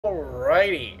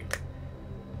Alrighty,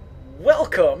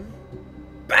 welcome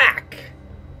back.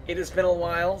 It has been a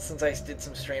while since I did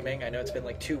some streaming. I know it's been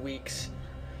like 2 weeks.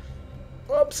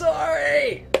 I'm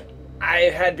sorry. I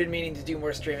had been meaning to do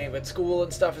more streaming, but school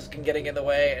and stuff has been getting in the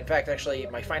way. In fact, actually,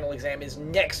 my final exam is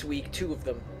next week, 2 of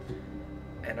them,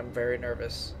 and I'm very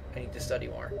nervous. I need to study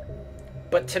more.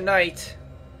 But tonight,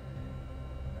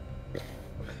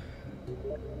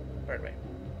 pardon me.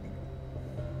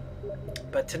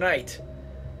 But tonight,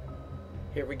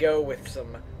 here we go with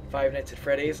some Five Nights at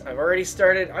Freddy's. I've already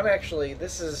started.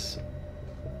 This is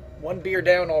 1 beer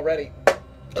down already.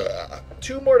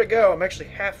 2 more to go. I'm actually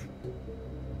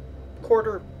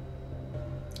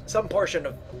some portion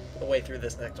of the way through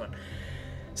this next one.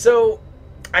 So,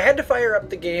 I had to fire up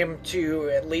the game to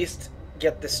at least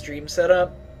get the stream set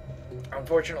up.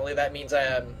 Unfortunately, that means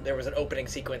there was an opening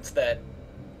sequence that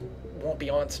won't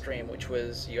be on stream, which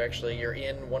was you're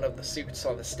in one of the suits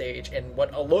on the stage in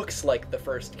what looks like the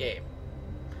first game.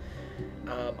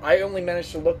 I only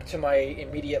managed to look to my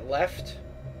immediate left.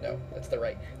 No, that's the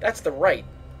right. That's the right.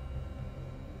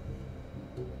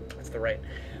 That's the right.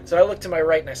 So I looked to my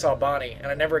right and I saw Bonnie, and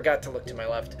I never got to look to my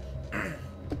left.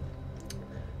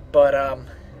 But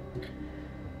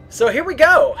so here we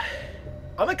go.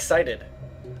 I'm excited.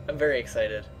 I'm very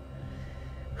excited.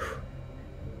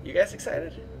 You guys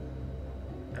excited?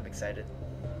 I'm excited.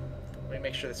 Let me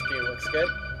make sure the stream looks good.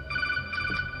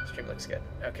 Stream looks good.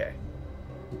 Okay.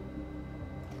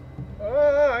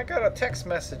 Oh, I got a text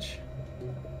message.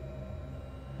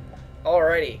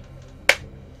 Alrighty.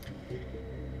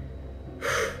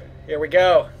 Here we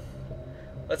go.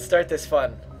 Let's start this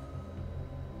fun.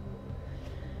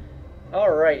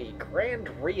 Alrighty, grand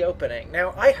reopening.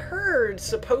 Now, I heard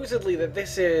supposedly that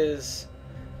this is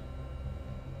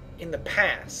in the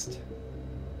past.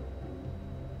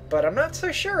 But I'm not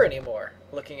so sure anymore,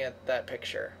 looking at that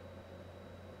picture.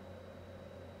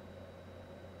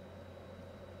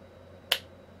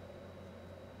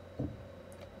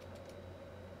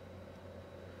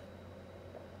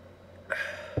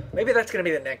 Maybe that's going to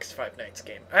be the next Five Nights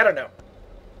game. I don't know.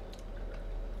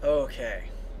 Okay.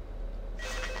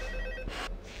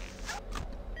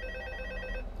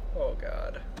 Oh,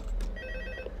 God.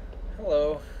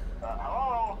 Hello.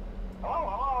 Hello?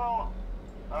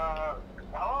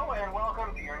 Hello and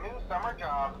welcome to your new summer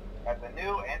job at the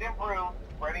new and improved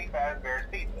Freddy Fazbear's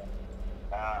Pizza.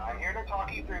 I'm here to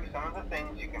talk you through some of the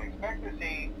things you can expect to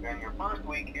see during your first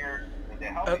week here and to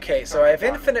help Okay, so I have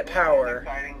infinite power.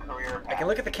 I can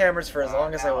look at the cameras for as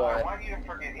long as I want. I want you to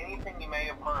forget anything you may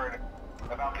have heard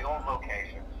about the old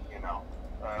locations, you know.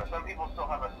 Some people still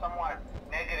have a somewhat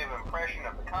negative impression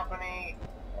of the company.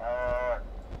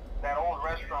 That old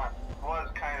restaurant was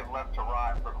kind of left to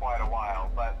rot for quite a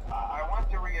while, but I want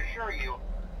to reassure you,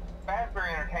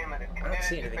 Fazbear Entertainment is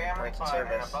committed to family fun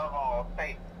and above all,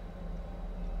 safety.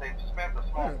 They've spent the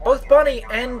small both Bonnie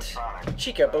and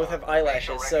Chica both have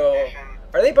eyelashes, so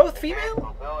are they both female?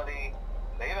 Mobility.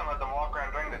 They even let them walk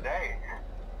around during the day.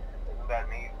 Isn't that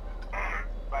neat?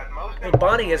 But most I mean,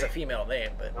 Bonnie is a female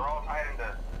name, but they're all tied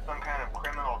into some kind of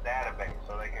criminal database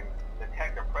so they can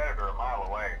detect a predator a mile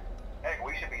away. Heck,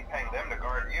 we should be paying them to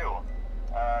guard you.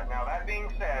 Now that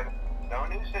being said, no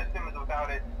new system is without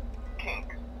its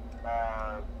kinks.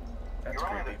 You're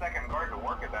only the second guard to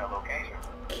work at that location.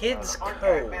 Kids the first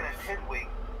Cove. guy finished his week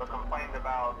but complained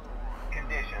about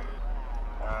conditions.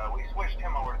 We switched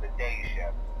him over to the day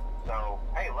shift. So,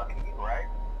 hey, lucky you, right?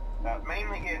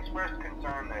 Mainly he expressed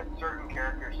concern that certain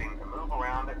characters seemed to move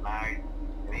around at night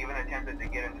and even attempted to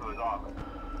get into his office.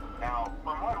 Now,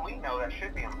 from what we know, that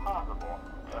should be impossible.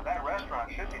 That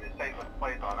restaurant should be the safest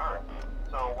place on Earth.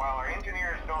 So while our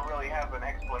engineers don't really have an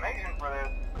explanation for this,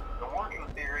 the working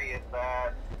theory is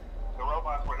that the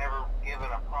robots were never given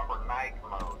a proper night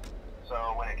mode.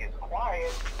 So when it gets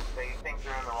quiet, they think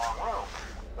they're in the wrong room.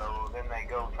 So then they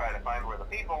go try to find where the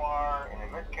people are, and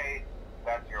in this case,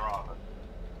 that's your office.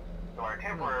 So our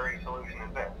temporary solution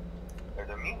is this. There's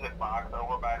a music box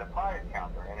over by the prize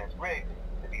counter, and it's rigged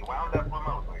to be wound up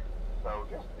remotely. So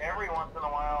just every once in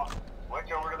a while,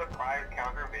 switch over to the prize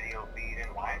counter video feed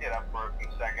and wind it up for a few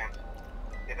seconds.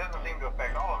 It doesn't seem to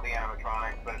affect all of the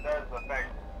animatronics, but it does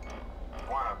affect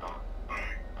one of them.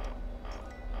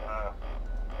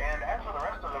 And as for the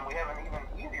rest of them, we have an even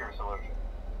easier solution.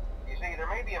 You see, there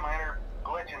may be a minor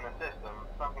glitch in the system,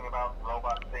 something about the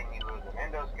robot seeing you as an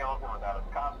endoskeleton without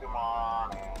its costume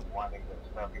on, and wanting to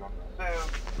stuff you into a suit.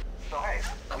 So hey,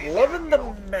 I'm loving the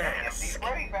mask.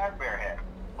 Freddy Fazbear head.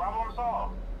 Problem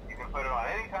solved. You can put it on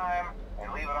any time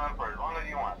and leave it on for as long as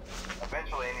you want.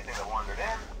 Eventually, anything that wandered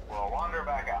in will wander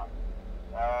back out.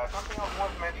 Something else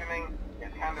worth mentioning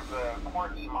is kind of the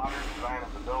quartz modern design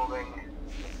of the building.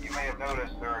 You may have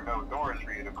noticed there are no doors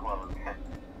for you to close.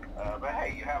 But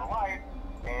hey, you have a light,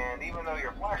 and even though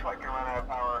your flashlight can run out of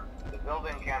power, the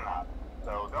building cannot.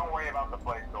 So don't worry about the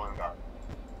place going dark.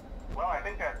 Well, I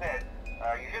think that's it.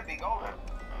 You should be golden.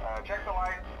 Check the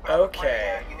lights.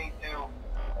 Okay. You need to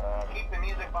keep the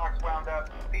music box wound up.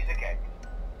 Piece of cake.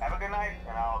 Have a good night,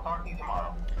 and I'll talk to you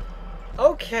tomorrow.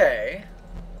 Okay.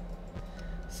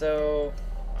 So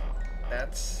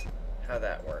that's how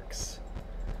that works.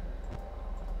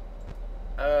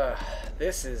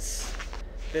 This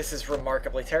is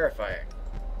remarkably terrifying.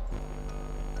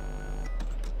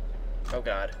 Oh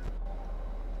God.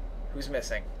 Who's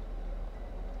missing?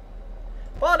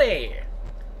 Bonnie!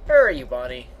 Where are you,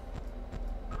 Bonnie?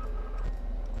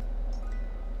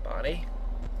 Bonnie?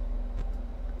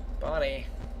 Bonnie?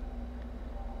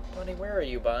 Bonnie, where are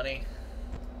you, Bonnie?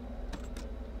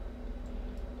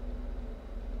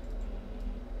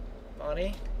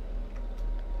 Bonnie?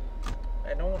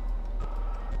 I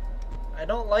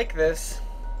don't like this.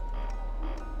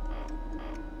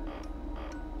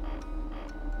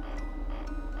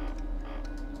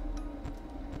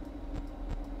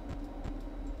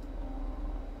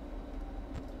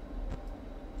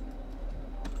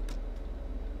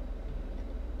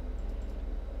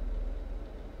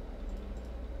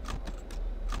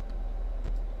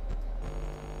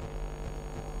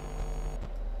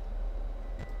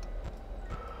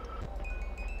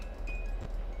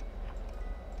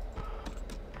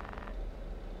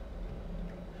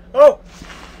 Oh!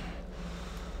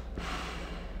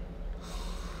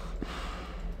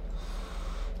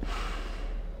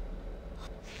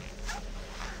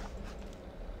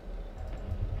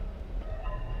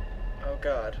 Oh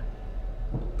God.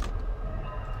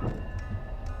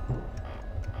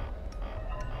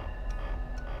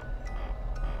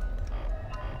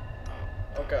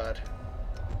 Oh God.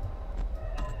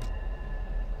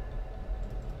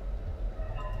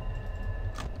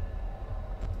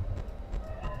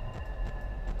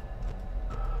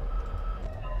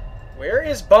 Where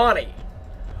is Bonnie?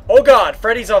 Oh God,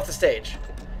 Freddy's off the stage.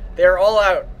 They're all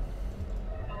out.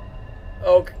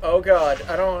 Oh God,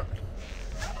 I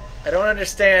don't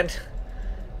understand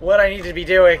what I need to be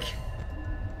doing.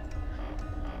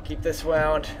 Keep this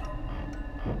wound.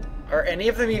 Are any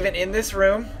of them even in this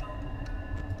room?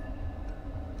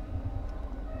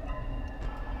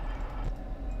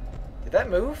 Did that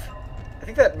move? I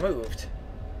think that moved.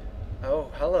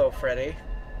 Oh, hello, Freddy.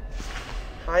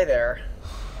 Hi there.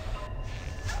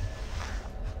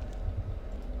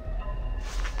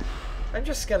 I'm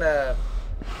just gonna...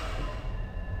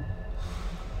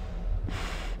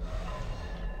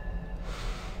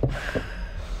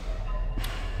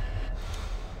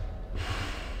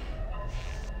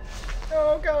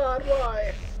 Oh God,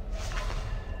 why?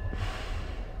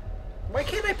 Why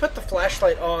can't I put the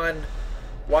flashlight on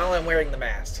while I'm wearing the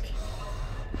mask?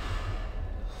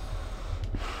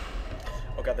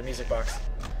 Oh God, the music box.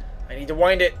 I need to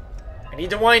wind it. I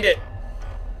need to wind it.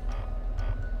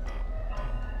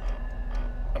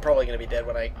 I'm probably gonna be dead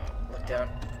when I look down.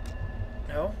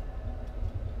 No?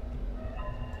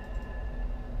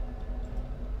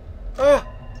 Oh!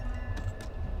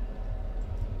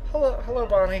 Hello,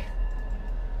 Bonnie.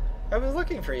 I was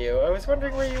looking for you. I was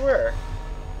wondering where you were.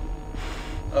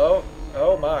 Oh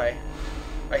my.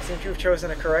 I seem to have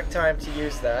chosen a correct time to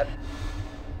use that.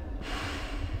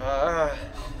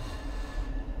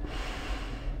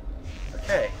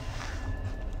 Okay.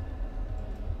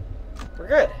 We're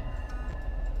good.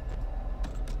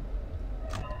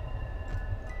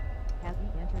 Have you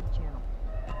entered the channel?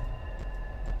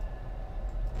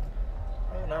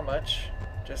 Oh, not much.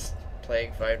 Just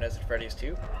playing Five Nights at Freddy's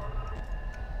 2.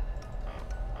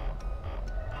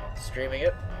 Streaming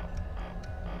it.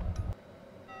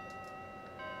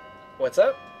 What's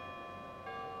up?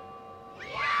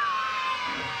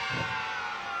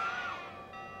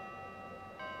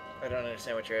 I don't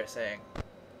understand what you're saying.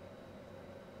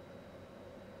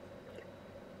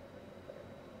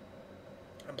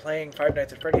 I'm playing Five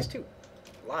Nights at Freddy's 2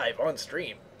 live on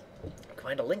stream. You can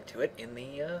find a link to it in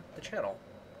the channel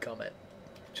comment.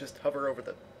 Just hover over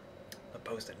the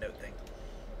post-it note thing.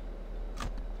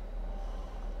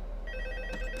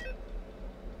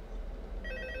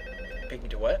 Take me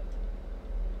to what?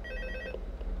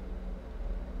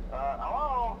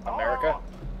 Hello? America?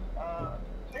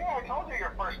 See, I told you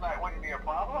your first night wouldn't be a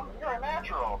problem. You're a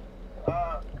natural.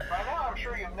 By now I'm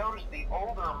sure you've noticed the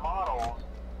older models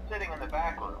sitting in the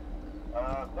back room.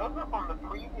 Those are from the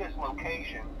previous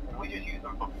location, and we just use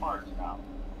them for parts now.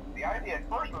 The idea at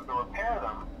first was to repair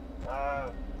them.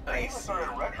 They even started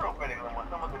retrofitting them with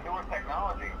some of the newer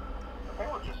technology. But they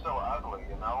were just so ugly,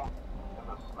 you know? And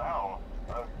the smell.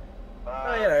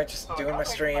 Oh, you know, just So doing my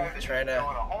stream, trying go in to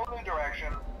a whole new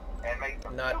direction and make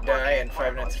them not super die in kid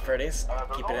 5 minutes at friendly. Freddy's.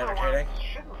 Those Keep it older entertaining. ones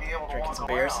shouldn't be able to Drinking walk some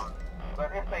beers. around,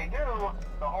 but if they do,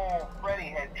 the whole Freddy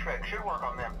head trick should work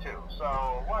on them too.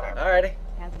 So whatever. Alrighty.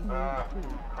 Has he Uh, moved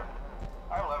too?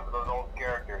 I love those old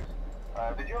characters.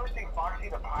 Did you ever see Foxy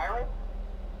the Pirate?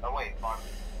 Oh wait, Foxy.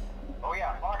 Oh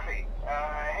yeah, Foxy.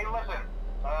 Hey listen,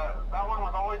 that one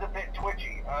was always a bit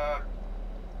twitchy.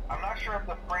 I'm not sure if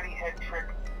the Freddy head trick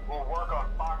will work on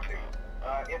Foxy.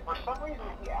 If for some reason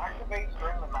he activates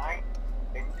during the night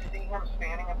and you see him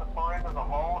standing at the far end of the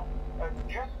hall,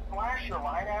 just flash your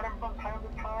light at him from time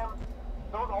to time.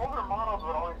 Those older models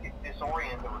would always get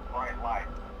disoriented with bright light.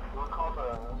 It would cause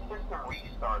a system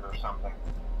restart or something.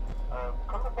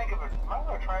 Come to think of it, you might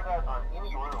want to try that on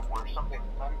any room where something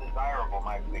undesirable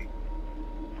might be.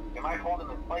 It might hold him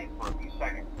in place for a few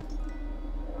seconds.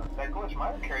 That glitch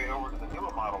might have carried over to the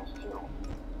newer models too.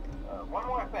 One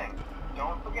more thing,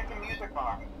 don't forget the music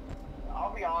box.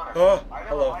 I'll be honest, I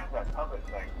never liked that puppet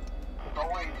thing. It's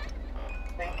always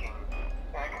thinking,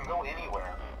 and it can go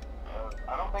anywhere.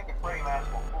 I don't think the Freddy mask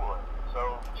will fool it,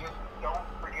 so just don't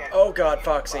forget. Oh god,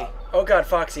 Foxy. Oh god,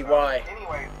 Foxy, why?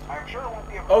 Anyway, I'm sure it won't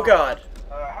be a Oh problem. god.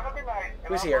 Have a good night. And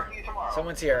Who's I'll here? talk to you tomorrow.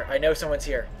 Someone's here. I know someone's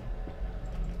here.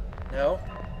 No?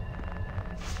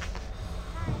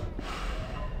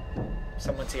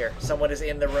 Someone's here. Someone is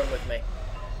in the room with me.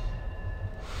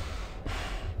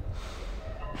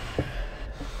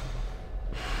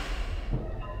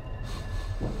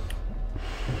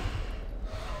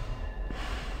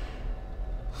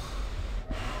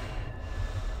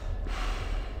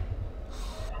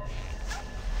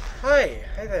 Hi.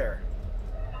 Hi there.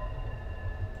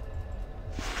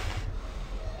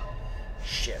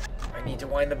 Shit. I need to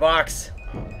wind the box.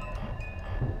 Oh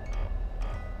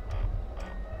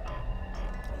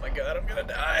my god, I'm gonna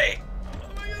die. Oh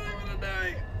my god, I'm gonna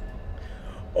die.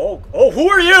 Oh, who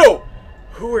are you?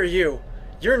 Who are you?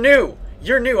 You're new.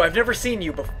 You're new. I've never seen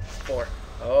you before.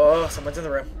 Oh, someone's in the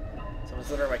room.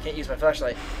 Someone's in the room. I can't use my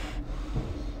flashlight.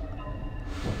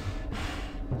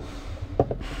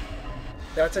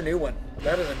 That's a new one.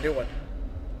 That is a new one.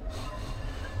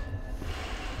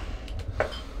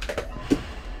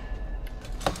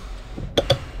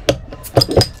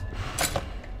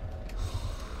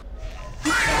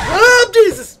 Oh,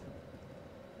 Jesus!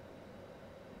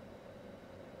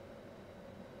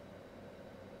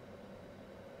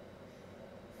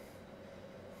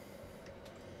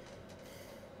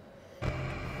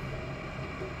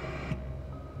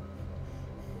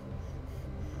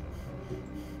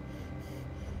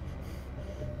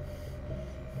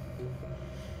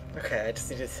 Okay, I just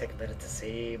need to take a minute to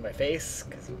see my face,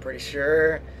 because I'm pretty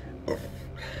sure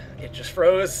it just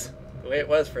froze the way it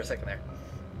was for a second there.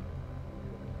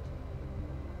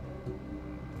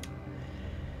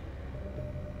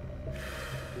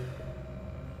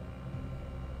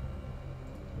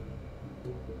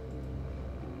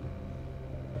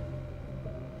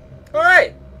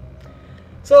 Alright,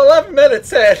 so 11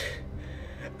 minutes in,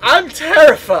 I'm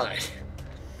terrified.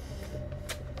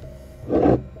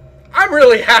 I'm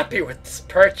really happy with this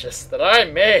purchase that I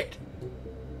made.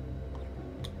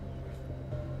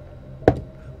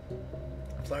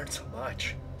 I've learned so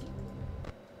much.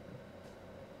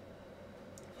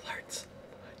 I've learned so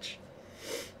much.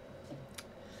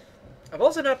 I've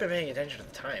also not been paying attention to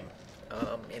the time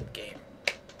in the game.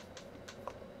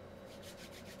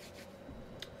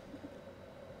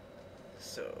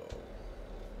 So...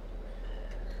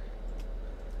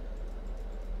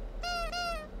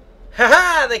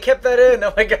 Haha! They kept that in!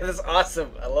 Oh my god, that's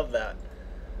awesome! I love that.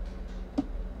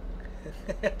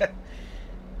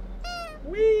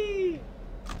 Whee!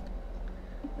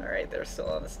 Alright, they're still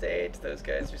on the stage. Those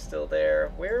guys are still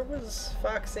there. Where was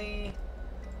Foxy?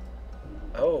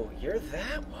 Oh, you're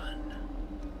that one.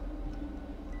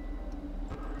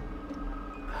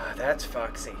 Ah, that's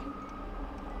Foxy.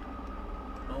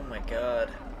 Oh my god.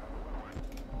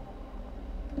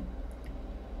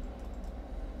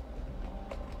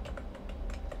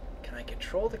 Can I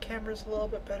control the cameras a little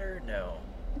bit better? No.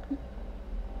 Oh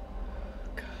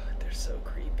god, they're so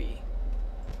creepy.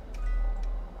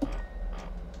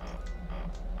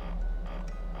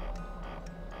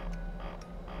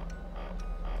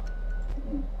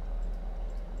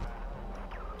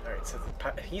 Alright, so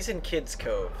he's in Kids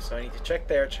Cove, so I need to check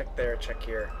there, check there, check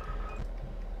here.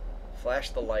 Flash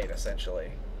the light,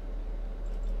 essentially.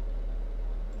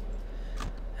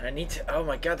 And I need to... Oh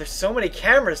my god, there's so many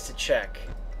cameras to check.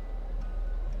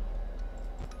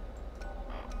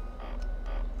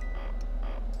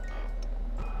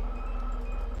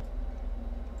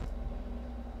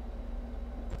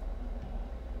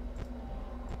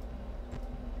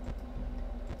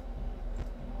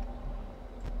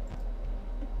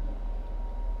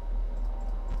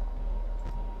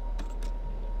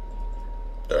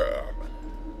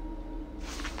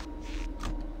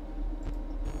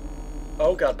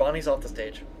 Oh god, Bonnie's off the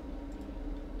stage.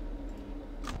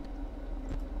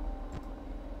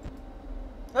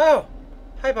 Oh!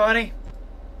 Hi, Bonnie.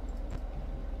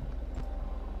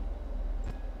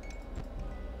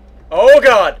 Oh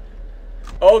god!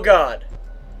 Oh god!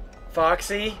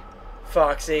 Foxy,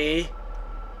 Foxy,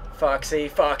 Foxy,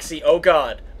 Foxy. Oh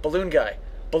god! Balloon guy,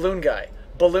 balloon guy,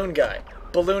 balloon guy,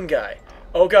 balloon guy.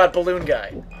 Oh god, balloon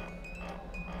guy.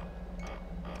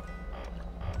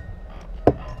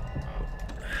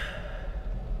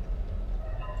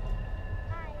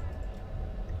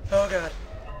 Oh god.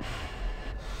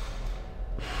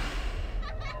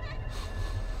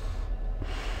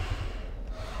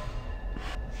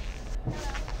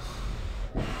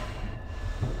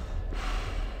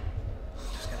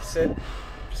 Just gonna sit.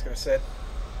 Just gonna sit.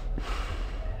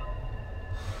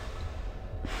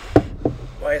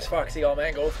 Why is Foxy all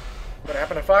mangled? What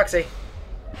happened to Foxy?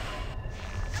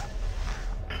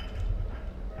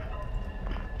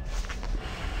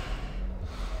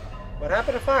 What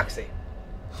happened to Foxy?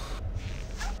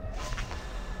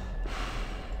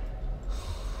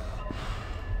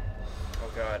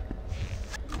 Oh god.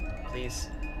 Please.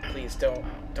 Please don't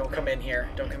come in here.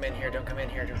 Don't come in here. Don't come in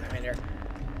here. Don't come in here.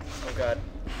 Oh god.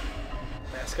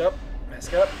 Mask up.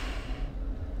 Mask up.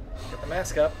 Get the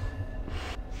mask up.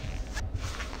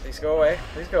 Please go away.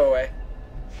 Please go away.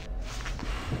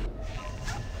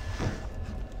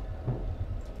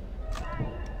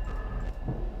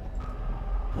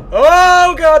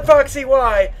 Oh god, Foxy,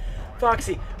 why?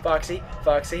 Foxy, Foxy,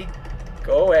 Foxy.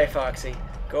 Go away, Foxy.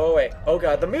 Go away. Oh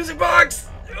god, the music box!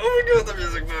 Oh my god, the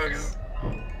music box!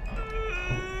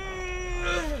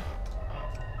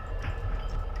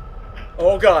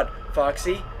 Oh god,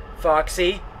 Foxy,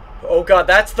 Foxy. Oh god,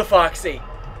 that's the Foxy.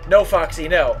 No, Foxy,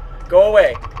 no. Go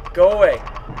away. Go away.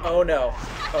 Oh no.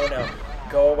 Oh no.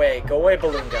 Go away. Go away,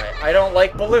 balloon guy. I don't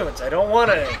like balloons. I don't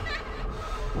want any.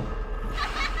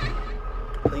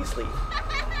 Please leave.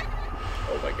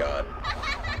 Oh my god.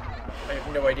 I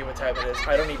have no idea what time it is.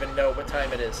 I don't even know what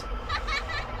time it is.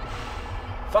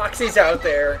 Foxy's out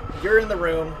there. You're in the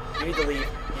room. You need to leave.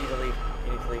 You need to leave.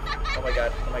 You need to leave. Oh my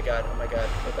god. Oh my god. Oh my god.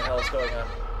 What the hell is going on?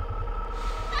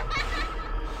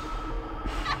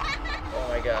 Oh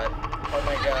my god. Oh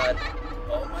my god.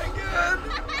 Oh my god.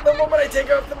 The moment I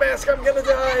take off the mask, I'm gonna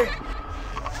die.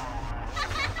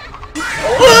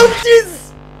 Oh,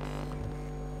 jeez!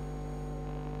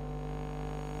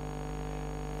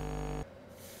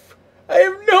 I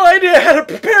have no idea how to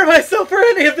prepare myself for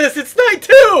any of this. It's night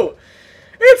 2!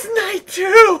 It's night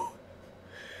 2!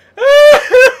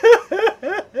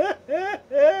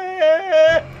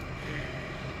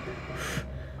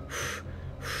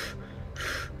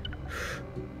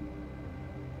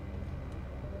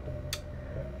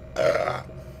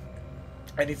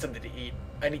 I need something to eat.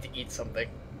 I need to eat something.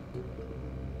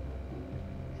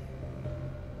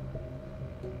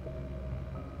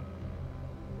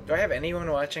 Do I have anyone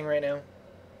watching right now?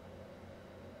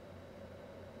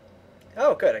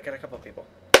 Oh, good. I got a couple of people.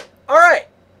 Alright!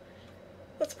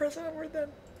 Let's press onward then.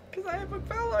 Because I have a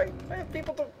following. I have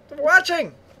people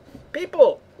watching.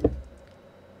 People!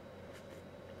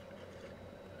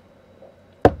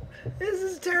 This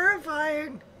is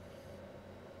terrifying.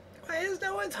 Why is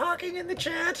no one talking in the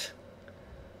chat?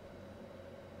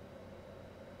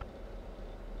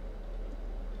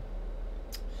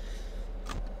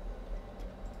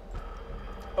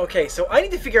 Okay, so I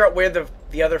need to figure out where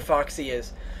the other Foxy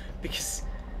is, because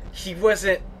he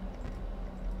wasn't.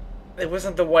 It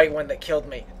wasn't the white one that killed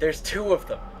me. There's 2 of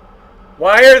them.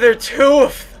 Why are there 2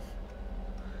 of them?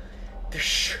 There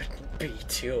shouldn't be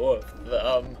 2 of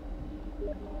them.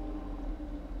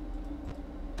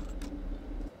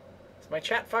 Is my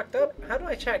chat fucked up? How do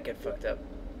my chat get fucked up?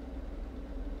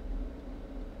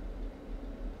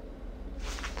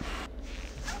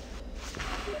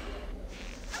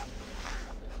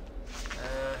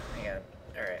 Hang on.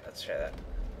 Alright, let's try that.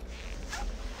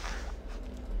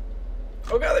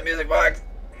 Oh god, the music box!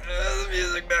 The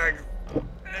music box!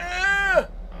 I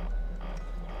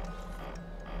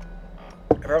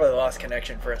probably lost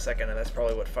connection for a second, and that's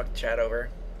probably what fucked chat over.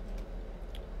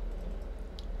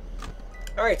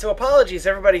 Alright, so apologies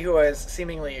everybody who was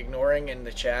seemingly ignoring in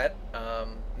the chat.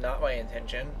 Not my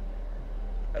intention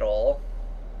at all.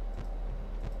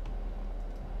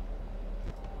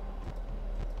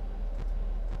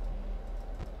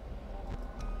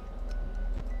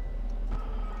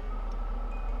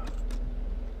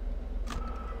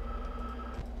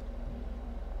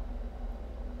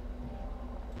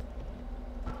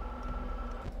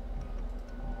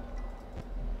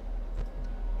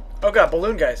 Oh god,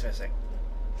 balloon guy's missing.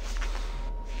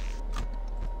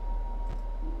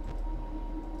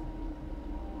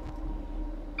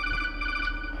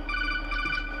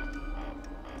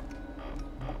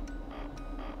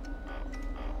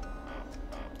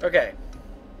 Okay.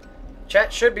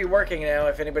 Chat should be working now.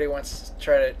 If anybody wants to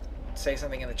try to say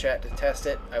something in the chat to test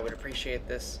it, I would appreciate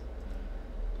this.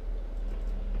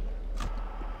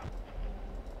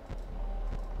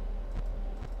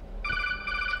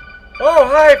 Oh,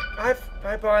 hi!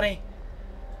 Hi, Bonnie.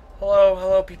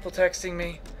 Hello, people texting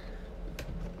me.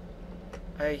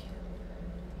 I'm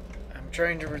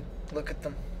trying to look at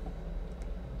them.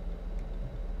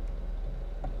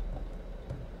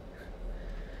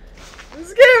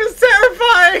 This game is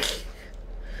terrifying!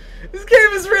 This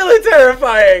game is really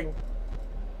terrifying!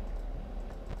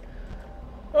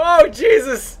 Oh,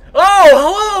 Jesus! Oh,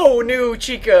 hello, new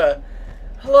Chica!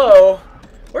 Hello.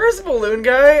 Where's the balloon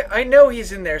guy? I know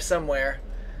he's in there somewhere.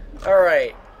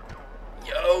 Alright.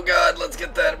 Oh, God, let's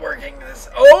get that working.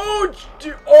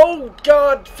 Oh,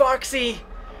 God, Foxy!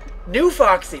 New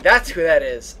Foxy, that's who that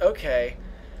is. Okay.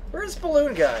 Where's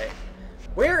balloon guy?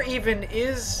 Where even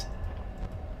is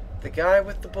the guy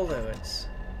with the balloons?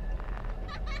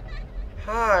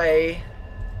 Hi.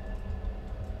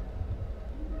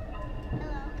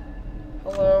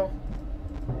 Hello.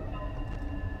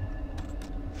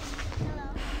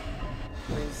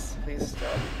 Please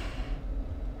stop.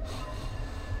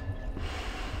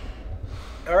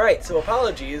 Alright, so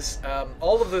apologies.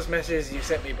 All of those messages you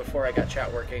sent me before I got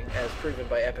chat working, as proven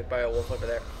by Epic BioWolf over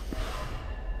there,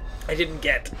 I didn't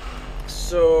get.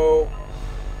 So...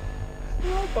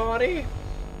 Hello, Bonnie.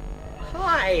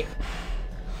 Hi.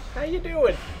 How you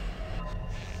doing?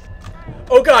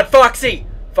 Oh God, Foxy!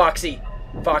 Foxy,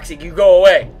 you go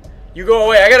away. You go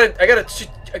away. I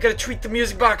gotta treat the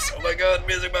music box. Oh my God,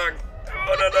 music box.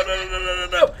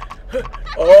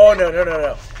 Oh no. Oh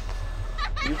no.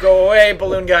 You go away,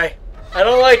 balloon guy. I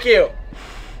don't like you.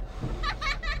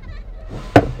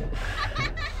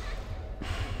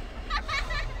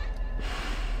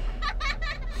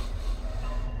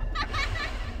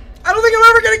 I don't think I'm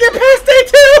ever gonna get past day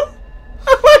 2!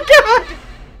 Oh my God!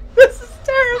 This is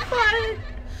terrifying!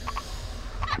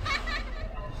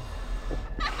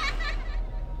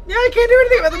 Yeah, I can't do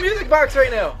anything about the music box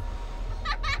right now.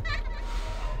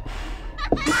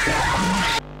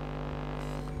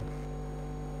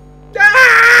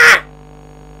 Ah!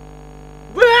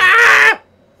 Ah!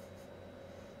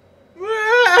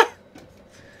 Ah!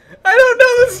 I don't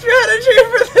know the strategy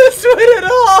for this one at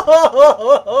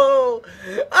all.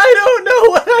 I don't know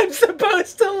what I'm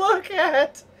supposed to look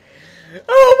at.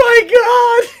 Oh my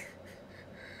God.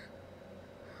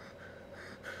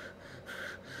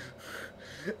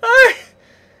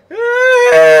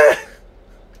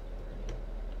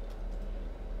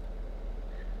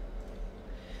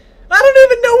 I don't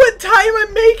even know what time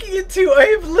I'm making it to. I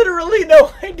have literally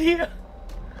no idea.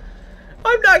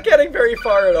 I'm not getting very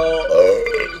far at all.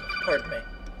 Pardon me.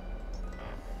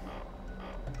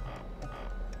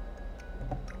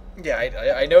 Yeah,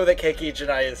 I know that Keiki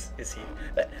Janai is Heath.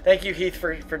 Thank you, Heath,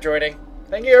 for joining.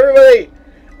 Thank you, everybody.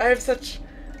 I have such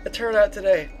a turnout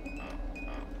today.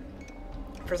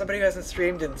 For somebody who hasn't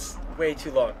streamed in way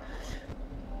too long.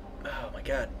 Oh my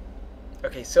God.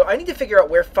 Okay, so I need to figure out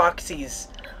where Foxy's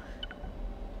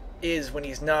is when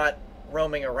he's not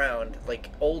roaming around. Like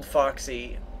old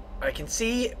Foxy. I can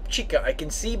see Chica, I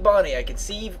can see Bonnie, I can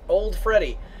see old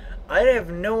Freddy. I have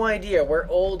no idea where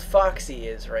old Foxy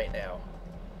is right now.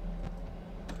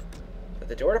 But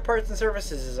the door to parts and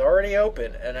services is already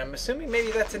open, and I'm assuming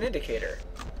maybe that's an indicator.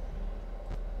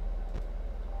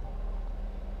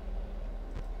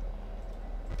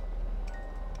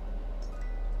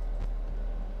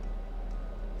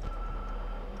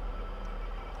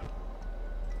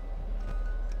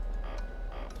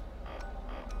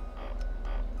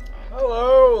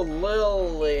 Hello,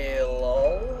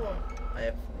 Lily-lol. I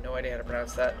have no idea how to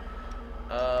pronounce that.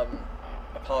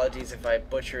 Apologies if I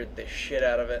butchered the shit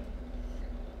out of it.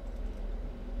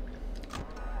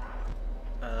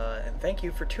 And thank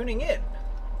you for tuning in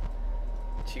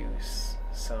to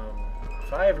some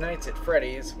Five Nights at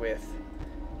Freddy's with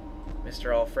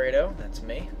Mr. Alfredo, that's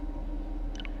me,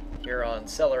 here on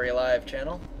Celery Live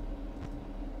channel.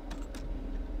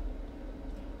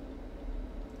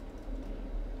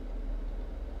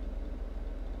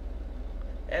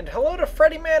 And hello to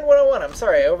Freddy Man 101. I'm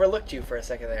sorry, I overlooked you for a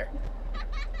second there.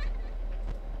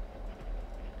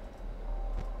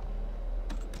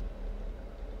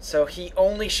 So he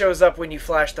only shows up when you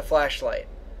flash the flashlight.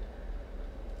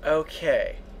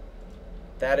 Okay.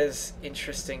 That is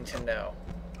interesting to know.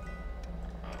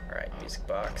 Alright, music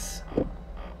box.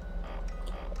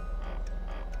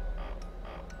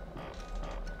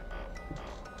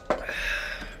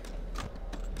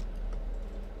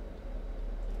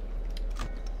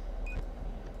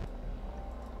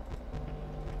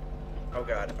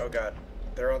 Oh God,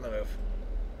 they're on the move.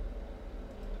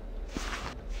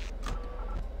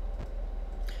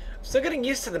 Still getting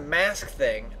used to the mask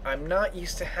thing. I'm not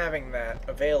used to having that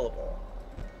available.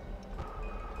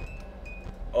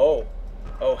 Oh.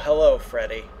 Oh, hello,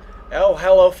 Freddy. Oh,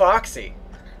 hello, Foxy.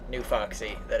 New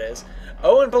Foxy, that is.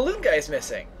 Oh, and Balloon Guy's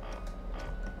missing.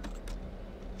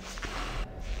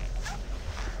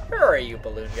 Where are you,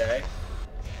 Balloon Guy?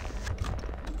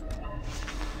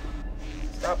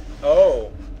 Stop. Oh.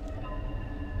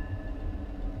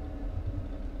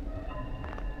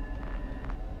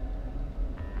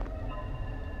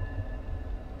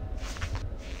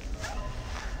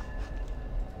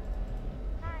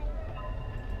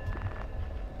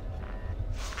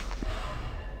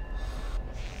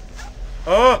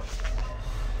 Oh!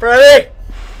 Freddy!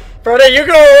 Freddy, you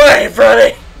go away,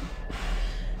 Freddy!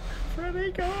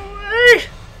 Freddy, go away!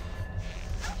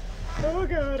 Oh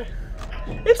god.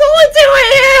 It's only 2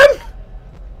 a.m.!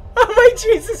 Oh my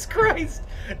Jesus Christ!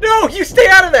 No, you stay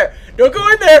out of there! Don't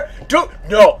go in there! Don't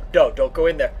go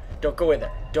in there. Don't go in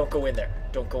there. Don't go in there.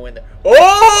 Don't go in there.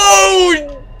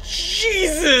 Oh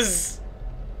Jesus!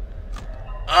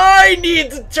 I need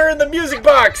to turn the music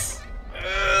box!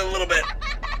 A little bit.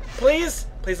 Please?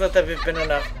 Please let that have been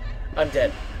enough. I'm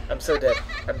dead. I'm so dead.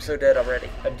 I'm so dead already.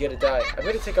 I'm gonna die. I'm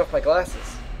gonna take off my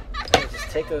glasses. I'm gonna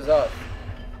just take those off.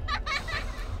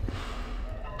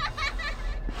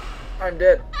 I'm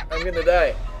dead. I'm gonna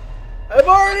die. I'm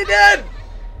already dead!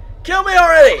 Kill me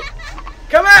already!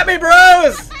 Come at me,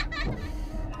 bros!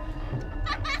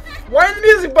 Why in the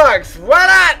music box? Why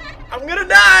not? I'm gonna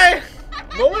die!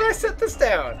 When would I set this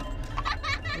down?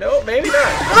 No, maybe not.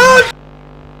 Oh!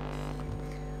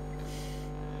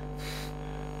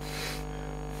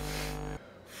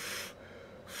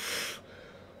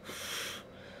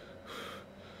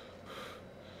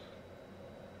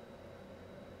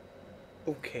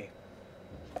 Okay.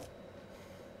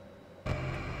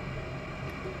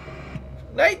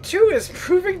 Night 2 is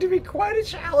proving to be quite a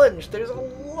challenge. There's a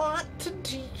lot to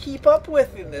keep up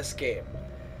with in this game.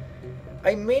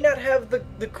 I may not have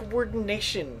the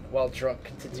coordination while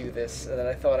drunk to do this that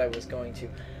I thought I was going to.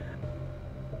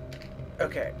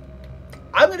 Okay.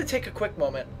 I'm going to take a quick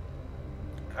moment.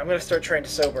 I'm going to start trying to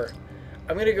sober.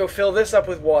 I'm going to go fill this up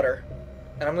with water.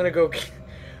 And I'm going to go get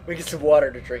some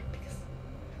water to drink.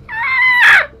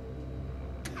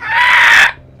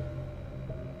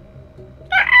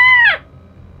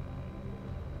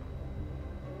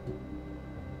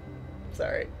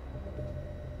 Sorry.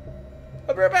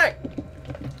 I'll be right back.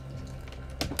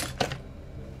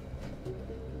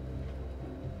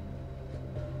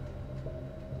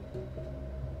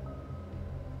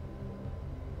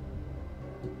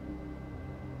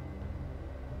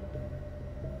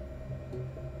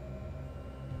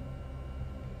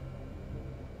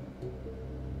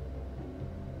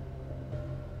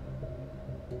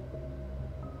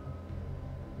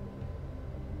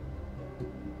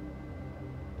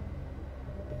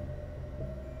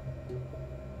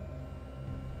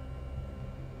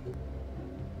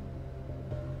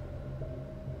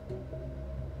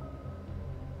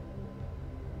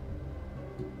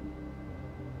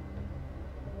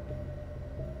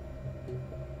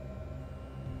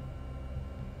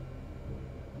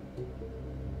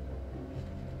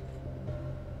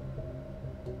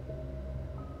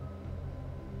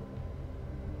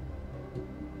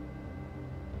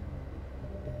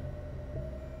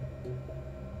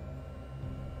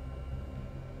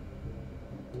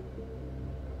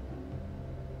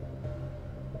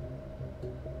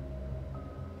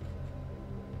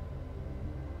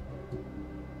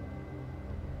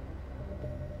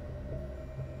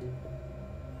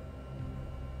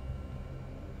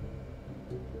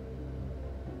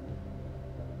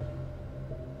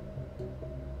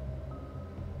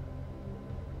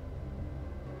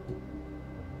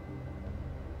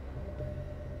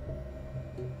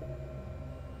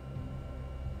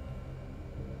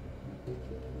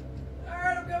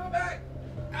 Alright, I'm coming back.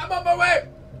 I'm on my way.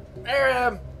 There I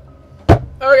am.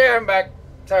 Okay, I'm back.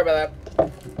 Sorry about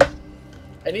that.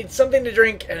 I need something to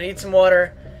drink and I need some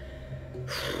water.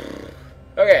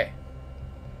 Okay.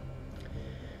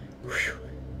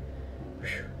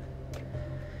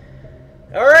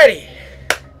 Alrighty.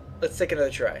 Let's take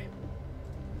another try.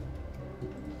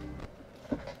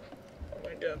 Oh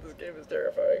my god, this game is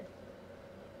terrifying.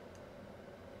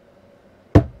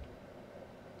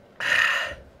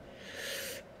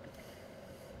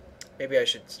 Maybe I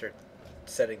should start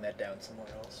setting that down somewhere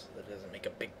else so that it doesn't make a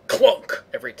big clunk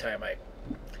every time I...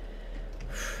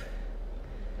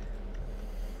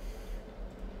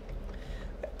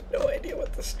 I have no idea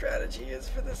what the strategy is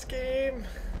for this game.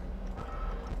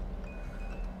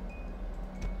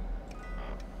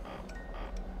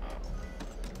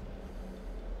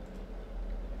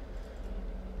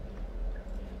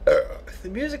 The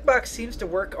music box seems to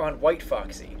work on White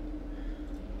Foxy.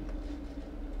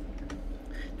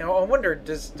 Now I wonder,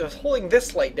 does holding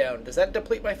this light down, does that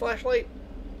deplete my flashlight?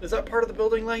 Is that part of the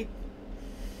building light?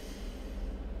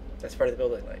 That's part of the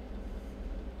building light.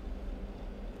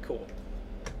 Cool.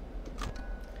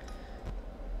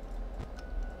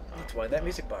 Let's wind that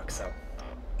music box up.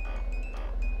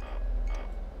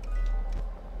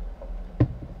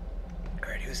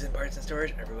 Alright, who's in parts and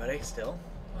storage? Everybody still?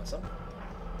 Awesome.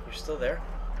 You're still there.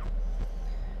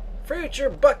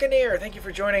 Future Buccaneer, thank you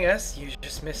for joining us. You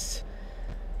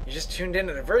just tuned in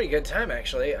at a very good time,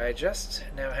 actually. I just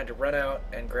now had to run out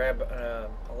and grab a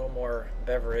little more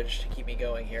beverage to keep me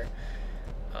going here.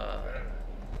 Oh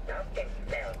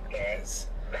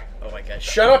my god.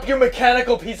 Shut up, you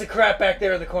mechanical piece of crap back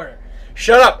there in the corner.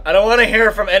 Shut up! I don't want to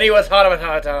hear from any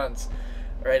automatons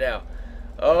right now.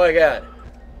 Oh my god.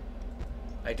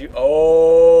 I do.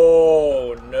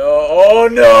 Oh no. Oh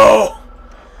no!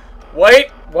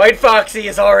 White Foxy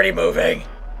is already moving.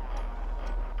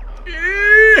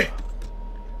 I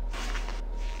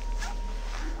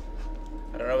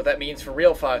don't know what that means for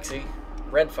real Foxy.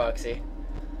 Red Foxy.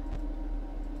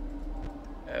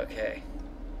 Okay.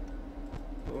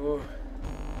 Ooh.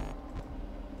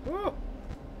 Ooh.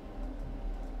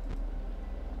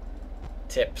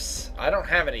 Tips. I don't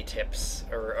have any tips.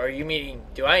 Or are you meaning,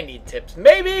 do I need tips?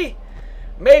 Maybe!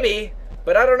 Maybe.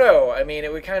 But I don't know. I mean,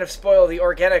 it would kind of spoil the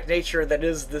organic nature that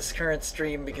is this current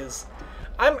stream because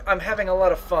I'm having a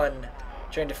lot of fun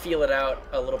trying to feel it out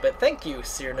a little bit. Thank you,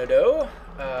 Cyrnodo.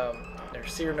 Or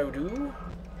Cyrnodu.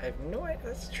 I have no idea.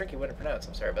 That's a tricky one to pronounce.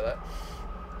 I'm sorry about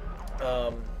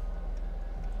that.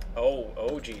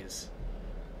 Oh, geez.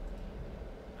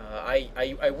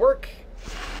 I work.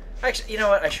 Actually, you know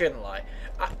what? I shouldn't lie.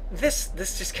 This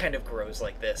just kind of grows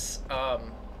like this.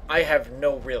 I have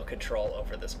no real control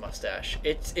over this mustache.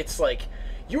 It's like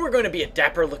you are going to be a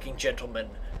dapper-looking gentleman,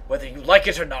 whether you like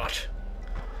it or not.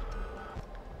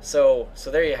 So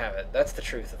there you have it. That's the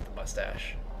truth of the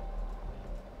mustache.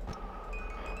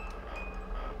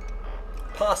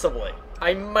 Possibly.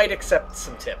 I might accept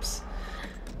some tips.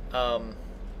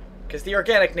 Because the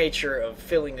organic nature of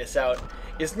filling this out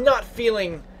is not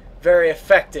feeling very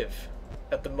effective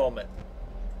at the moment.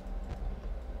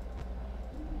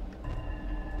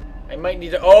 I might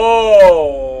need to...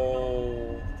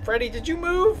 Oh! Freddy, did you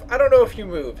move? I don't know if you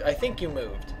moved. I think you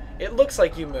moved. It looks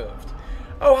like you moved.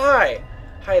 Oh, hi.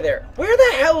 Hi there. Where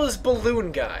the hell is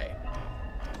Balloon Guy?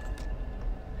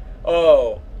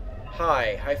 Oh.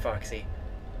 Hi. Hi, Foxy.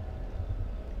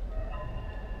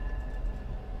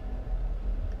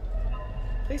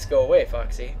 Please go away,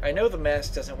 Foxy. I know the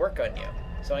mask doesn't work on you,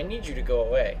 so I need you to go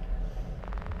away.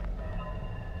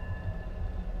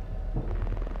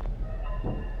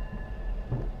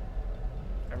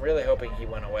 I'm really hoping he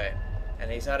went away,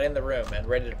 and he's not in the room and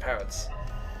ready to pounce.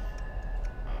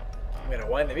 I'm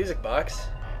gonna wind the music box.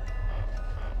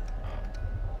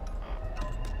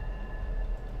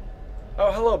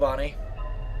 Oh, hello, Bonnie.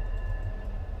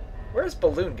 Where's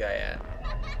Balloon Guy at?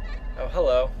 Oh,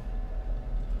 hello.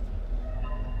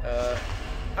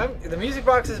 The music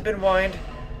box has been wind.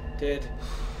 Did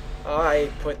I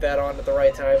put that on at the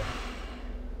right time?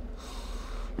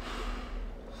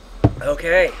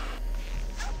 Okay.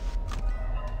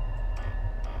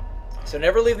 So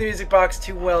never leave the music box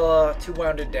too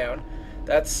wounded down.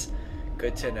 That's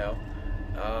good to know.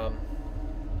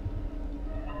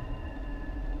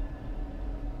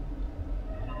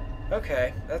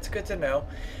 Okay, that's good to know.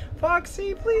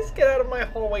 Foxy, please get out of my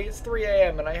hallway. It's 3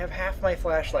 a.m. and I have half my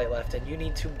flashlight left and you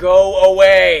need to go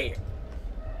away.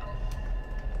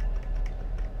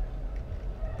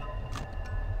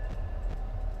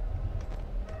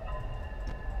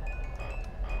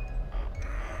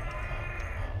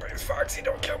 Please, Foxy,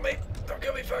 don't kill me. Don't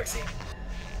kill me, Foxy.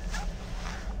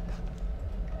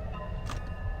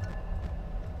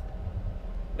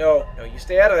 No, you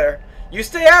stay out of there. You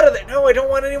stay out of there. No, I don't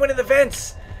want anyone in the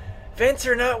vents. Vents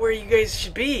are not where you guys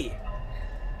should be.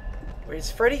 Wait, is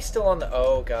Freddy still on the...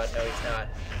 Oh, God, no, he's not.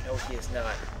 No, he is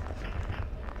not.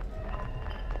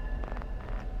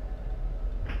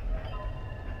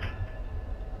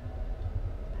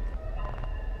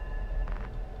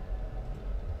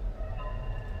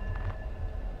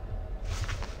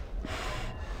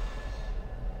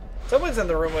 Someone's in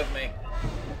the room with me.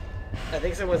 I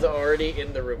think someone's already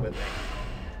in the room with me.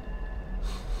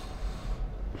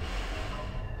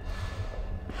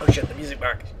 Oh shit, the music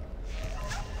box.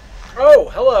 Oh,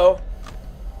 hello.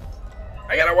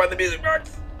 I gotta wind the music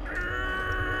box.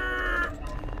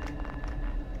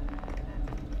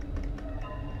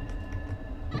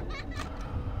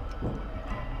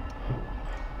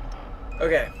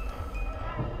 Okay.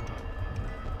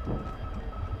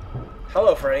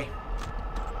 Hello, Freddy.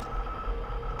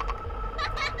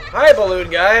 Hi, balloon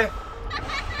guy.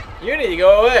 You need to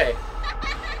go away.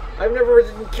 I've never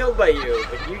been killed by you,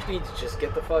 but you need to just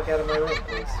get the fuck out of my room,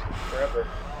 please. Forever.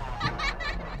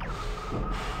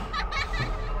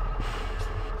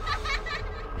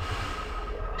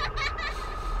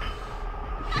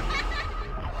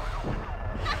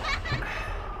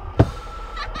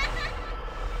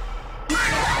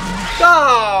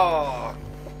 Oh!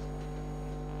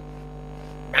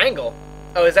 Mangle?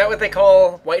 Oh, is that what they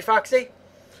call White Foxy?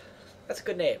 That's a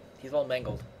good name. He's all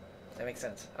mangled. That makes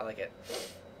sense. I like it.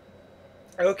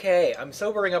 Okay, I'm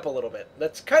sobering up a little bit.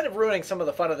 That's kind of ruining some of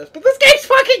the fun of this, but this game's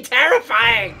fucking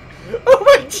terrifying! Oh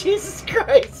my Jesus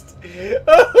Christ!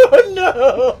 Oh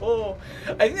no!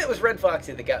 I think it was Red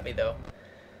Foxy that got me, though.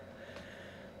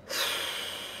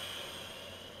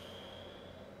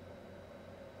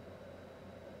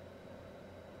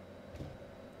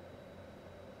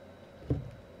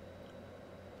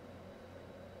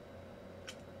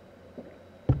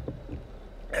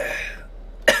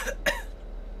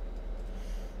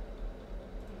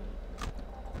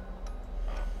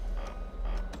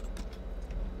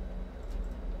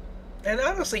 And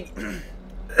honestly,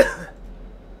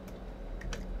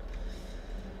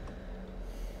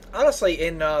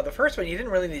 in the first one, you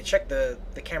didn't really need to check the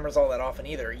cameras all that often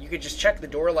either. You could just check the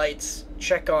door lights,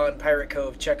 check on Pirate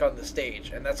Cove, check on the stage,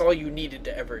 and that's all you needed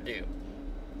to ever do.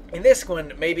 In this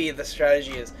one, maybe the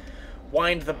strategy is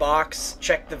wind the box,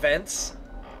 check the vents,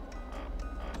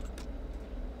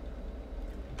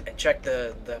 and check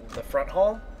the front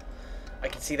hall. I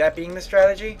can see that being the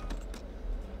strategy.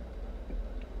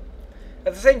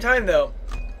 At the same time, though,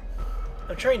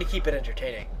 I'm trying to keep it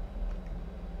entertaining.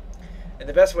 And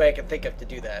the best way I can think of to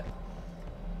do that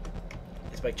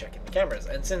is by checking the cameras.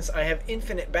 And since I have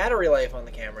infinite battery life on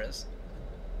the cameras,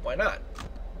 why not?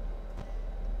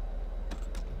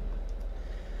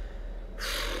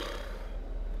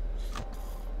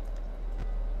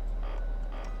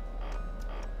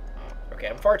 Okay,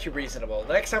 I'm far too reasonable.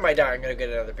 The next time I die, I'm gonna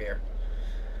get another beer.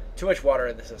 Too much water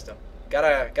in the system.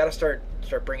 Gotta start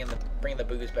bringing the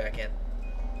booze back in.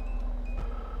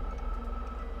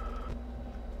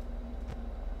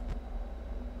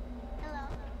 Hello.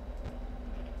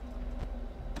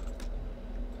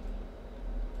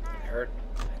 I heard.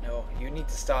 I know. You need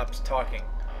to stop talking.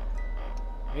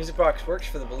 Music box works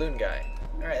for the balloon guy.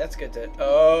 All right, that's good to.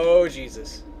 Oh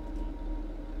Jesus.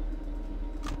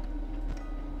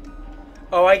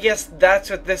 Oh, I guess that's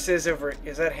what this is over.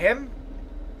 Is that him?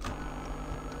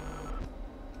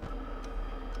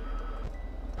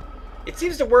 It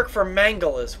seems to work for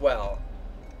Mangle as well.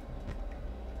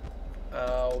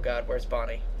 Oh God, where's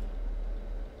Bonnie?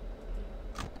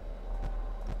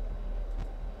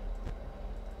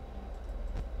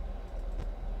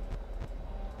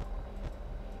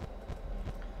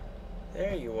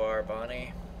 There you are,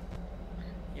 Bonnie.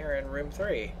 You're in room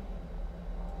 3.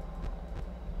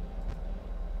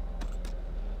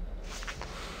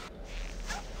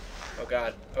 Oh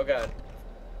God, oh God.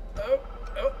 Oh,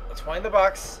 let's wind the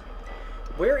box.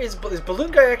 Where is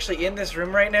Balloon Guy actually in this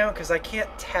room right now? Because I can't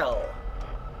tell.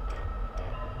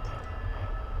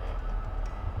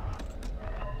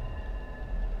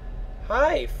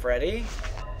 Hi, Freddy.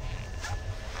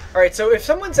 Alright, so if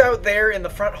someone's out there in the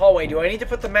front hallway, do I need to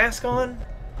put the mask on?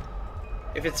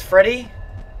 If it's Freddy?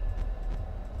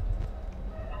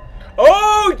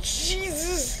 Oh,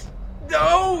 Jesus!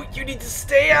 No! You need to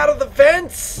stay out of the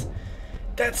vents!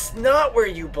 That's not where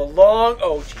you belong.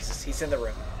 Oh, Jesus, he's in the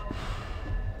room.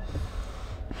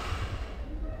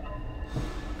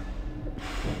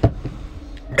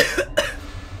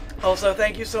 Also,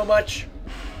 thank you so much,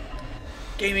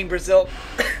 Gaming Brazil.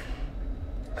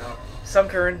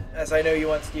 Sumkern, as I know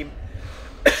you on Steam.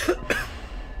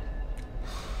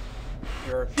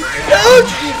 You're a big...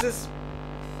 Oh, Jesus!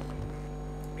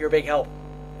 You're a big help.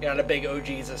 You're not a big oh,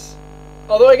 Jesus.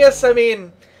 Although, I guess, I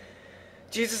mean,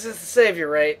 Jesus is the savior,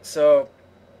 right? So,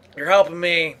 you're helping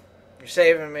me. You're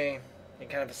saving me. You're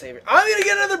kind of a savior. I'm gonna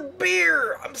get another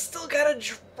beer! I'm still kind of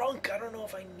drunk. I don't know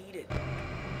if I need it.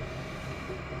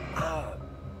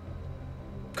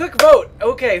 Quick vote.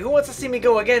 Okay, who wants to see me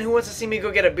go again? Who wants to see me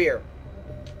go get a beer?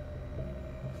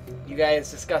 You guys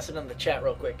discuss it in the chat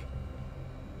real quick.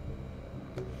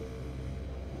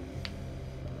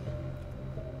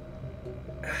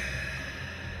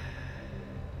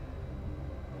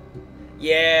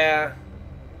 Yeah.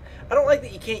 I don't like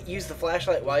that you can't use the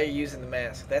flashlight while you're using the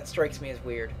mask. That strikes me as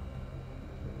weird.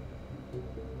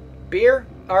 Beer?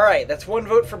 Alright, that's one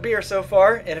vote for beer so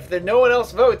far. And if no one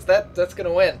else votes, that's going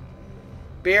to win.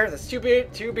 Beer, that's two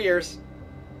beers.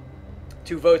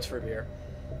 2 votes for beer.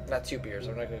 Not 2 beers.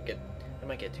 I'm not going to get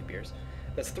might get 2 beers.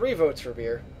 That's 3 votes for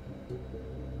beer.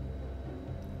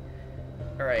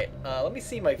 Alright, let me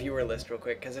see my viewer list real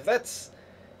quick, because if it's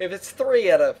 3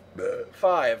 out of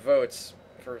 5 votes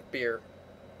for beer,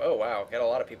 oh wow, got a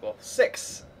lot of people.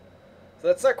 6. So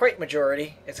that's not quite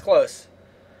majority. It's close.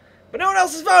 But no one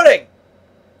else is voting!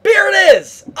 Beer it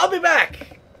is! I'll be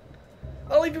back!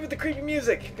 I'll leave you with the creepy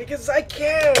music, because I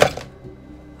can!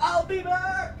 I'll be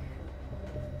back!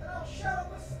 And I'll shout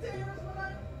up the stairs when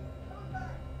I'm coming back!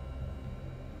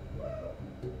 Woo!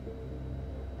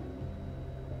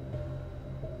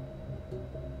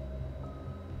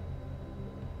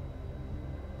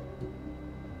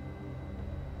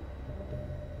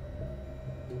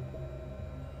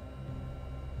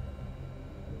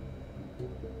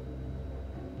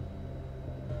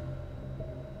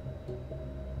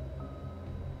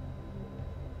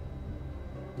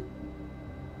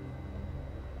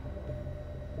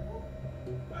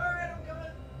 Alright, I'm coming.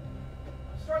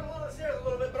 I'm struggling on the stairs a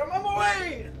little bit, but I'm on my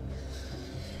way!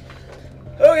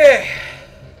 Okay.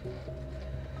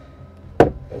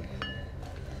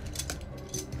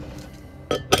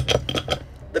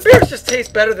 The beers just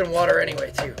taste better than water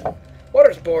anyway, too.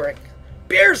 Water's boring.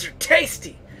 Beers are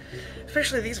tasty!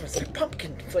 Especially these ones, they're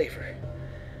pumpkin flavor.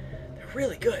 They're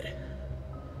really good.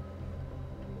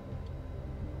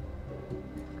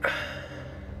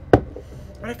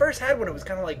 When I first had one, it was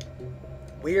kind of like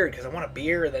weird because I want a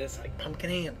beer that is like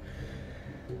pumpkin-y, and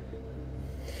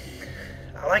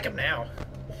I like them now.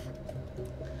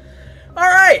 All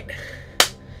right,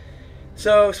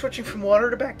 so switching from water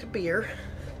to back to beer.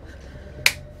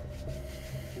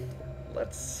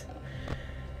 Let's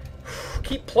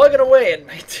keep plugging away at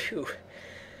night too.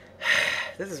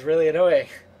 This is really annoying.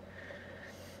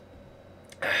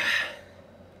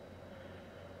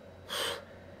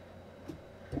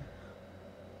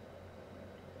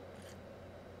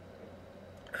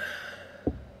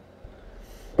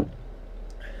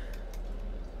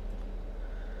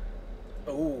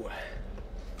 Oh.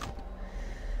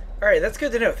 Alright, that's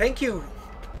good to know. Thank you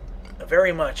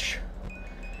very much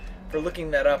for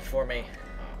looking that up for me,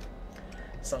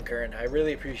 Sunkern. I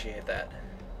really appreciate that.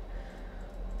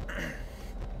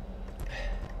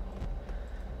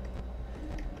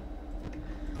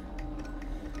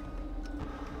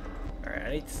 Alright, I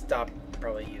need to stop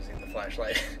probably using the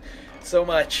flashlight so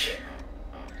much.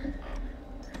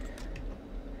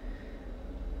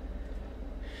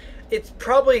 It's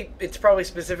probably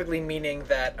specifically meaning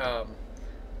that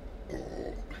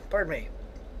pardon me,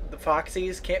 the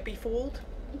Foxies can't be fooled,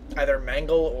 either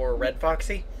Mangle or Red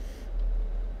Foxy.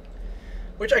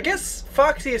 Which I guess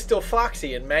Foxy is still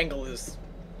Foxy and Mangle is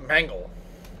Mangle.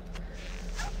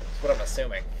 That's what I'm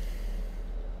assuming.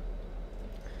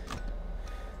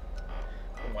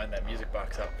 I'll wind that music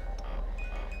box up.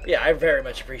 But yeah, I very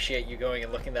much appreciate you going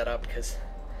and looking that up because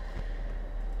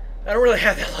I don't really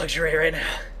have that luxury right now.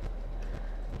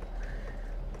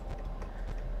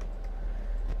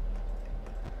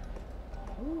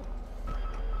 Ooh.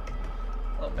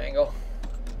 Hello, Mangle.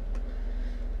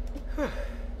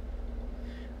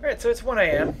 Alright, so it's 1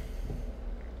 a.m.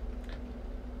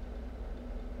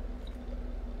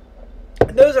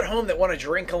 And those at home that want to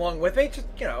drink along with me, just,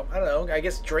 you know, I don't know, I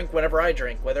guess drink whenever I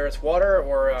drink, whether it's water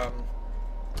or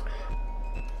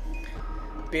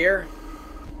beer,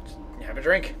 just have a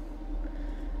drink.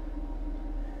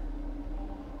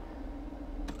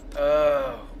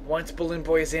 Once Balloon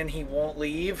Boy's in, he won't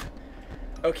leave.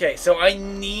 Okay, so I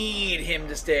need him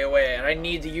to stay away, and I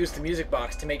need to use the music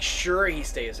box to make sure he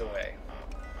stays away.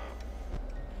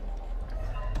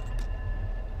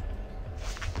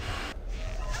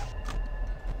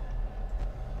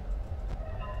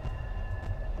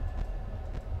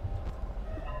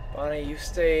 Bonnie, you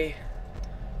stay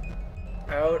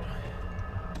out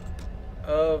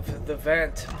of the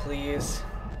vent, please.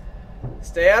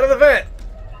 Stay out of the vent!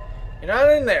 You're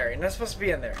not in there. You're not supposed to be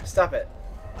in there. Stop it.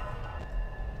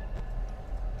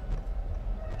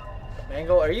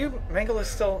 Mangle, are you... Mangle is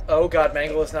still... Oh god,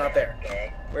 Mangle is not there.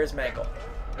 Where's Mangle?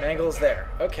 Mangle's there.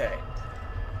 Okay.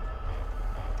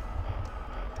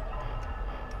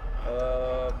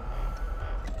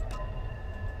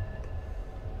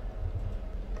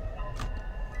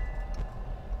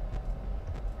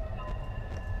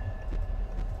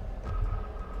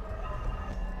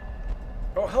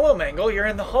 Oh, hello, Mangle. You're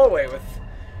in the hallway with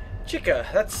Chica.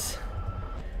 That's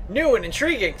new and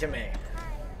intriguing to me.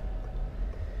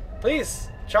 Please,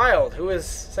 child who is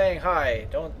saying hi,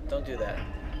 don't do that.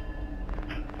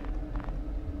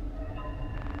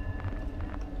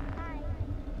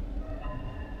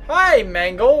 Hi,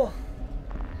 Mangle.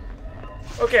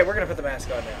 Okay, we're gonna put the mask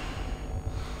on now.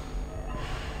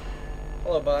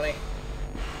 Hello, Bonnie.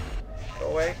 Go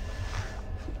away.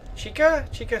 Chica?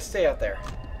 Chica, stay out there.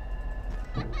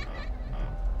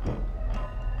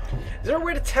 Is there a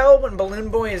way to tell when Balloon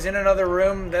Boy is in another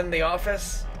room than the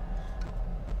office?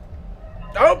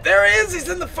 Oh, there he is! He's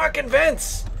in the fucking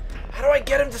vents! How do I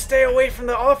get him to stay away from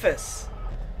the office?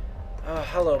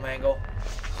 Hello, Mangle.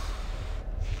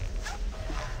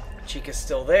 Chica's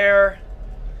still there.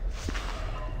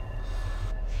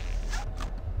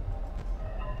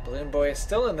 Balloon Boy is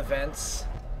still in the vents.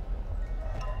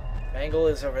 Mangle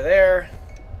is over there.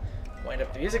 Wind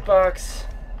up the music box.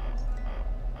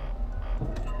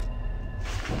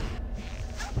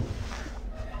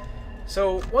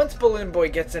 So, once Balloon Boy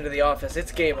gets into the office,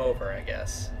 it's game over, I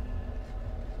guess.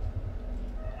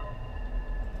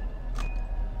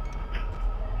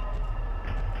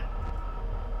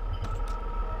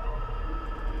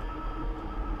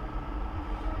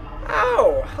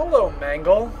 Ow! Hello,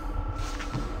 Mangle.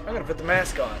 I'm gonna put the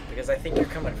mask on, because I think you're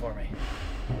coming for me.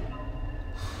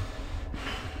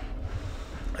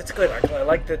 That's good, Uncle. I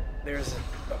like that there's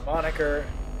a moniker.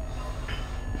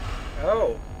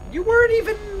 Oh. You weren't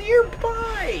even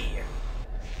nearby!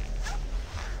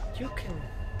 You can...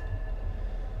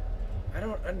 I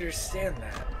don't understand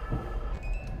that.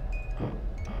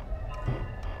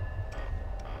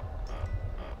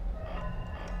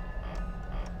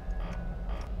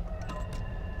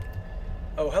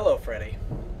 Oh, hello, Freddy.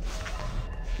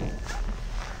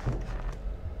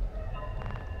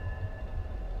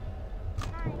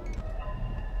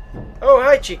 Oh,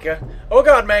 hi, Chica. Oh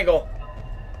god, Mangle.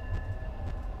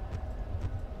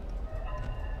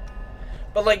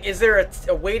 But, like, is there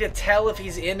a way to tell if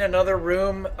he's in another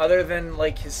room other than,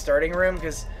 like, his starting room?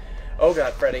 Because, oh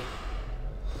god, Freddy.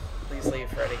 Please leave,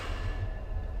 Freddy.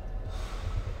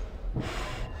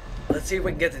 Let's see if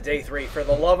we can get to day 3. For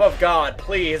the love of God,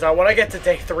 please. I want to get to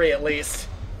day 3 at least.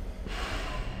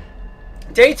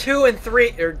 Day 2 and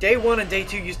 3, or day 1 and day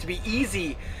 2 used to be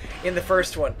easy in the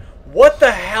first one. What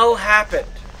the hell happened?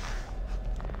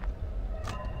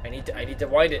 I need to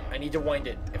wind it. I need to wind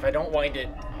it. If I don't wind it,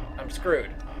 I'm screwed.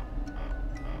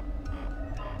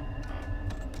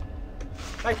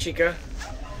 Hi, Chica.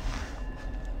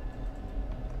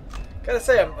 Gotta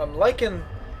say, I'm liking...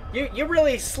 You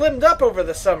really slimmed up over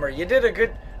the summer. You did a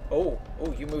good... Oh,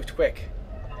 you moved quick.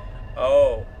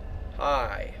 Oh.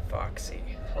 Hi, Foxy.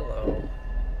 Hello.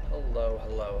 Hello,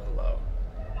 hello, hello.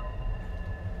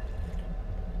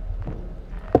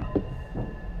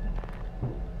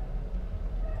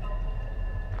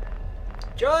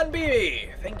 John B.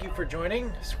 Thank you for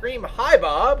joining. Scream hi,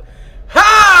 Bob.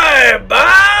 Hi,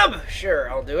 Bob!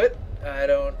 Sure, I'll do it. I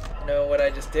don't know what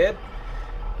I just did.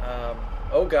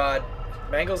 Oh, God.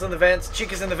 Mangle's in the vents.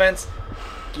 Chica's in the vents.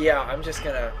 Yeah, I'm just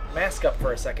gonna mask up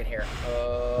for a second here.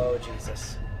 Oh,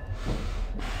 Jesus.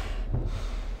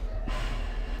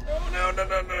 Oh, no, no,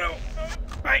 no, no, no.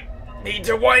 I need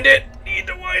to wind it. Need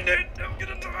to wind it. I'm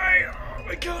gonna die. Oh,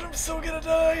 my God, I'm so gonna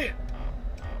die.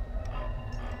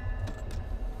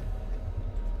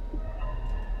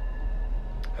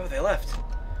 Oh, they left.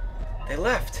 They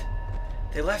left.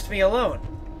 They left me alone.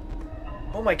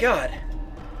 Oh my god.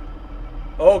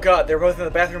 Oh god, they're both in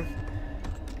the bathroom.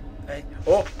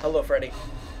 Oh, hello, Freddy.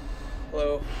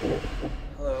 Hello.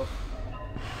 Hello.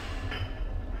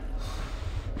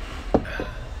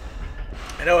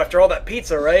 I know, after all that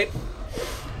pizza, right?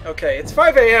 Okay, it's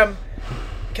 5 a.m.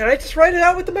 Can I just write it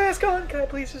out with the mask on? Can I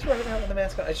please just write it out with the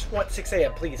mask on? I just want 6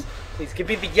 a.m., please. Please, give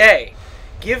me the yay.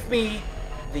 Give me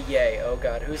the yay. Oh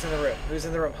god, who's in the room? Who's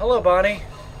in the room? Hello, Bonnie.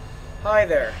 Hi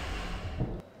there.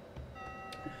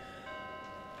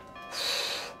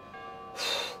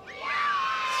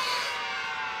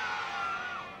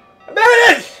 I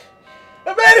made it!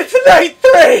 I made it to night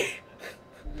 3!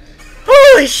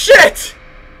 Holy shit!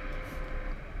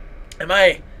 Am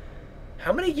I...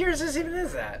 How many years even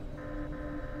is that?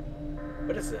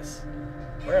 What is this?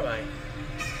 Where am I?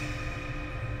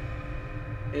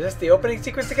 Is this the opening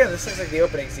sequence again? This looks like the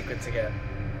opening sequence again.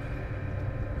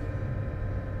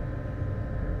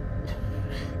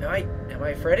 Am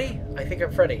I Freddy? I think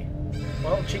I'm Freddy.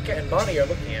 Well, Chica and Bonnie are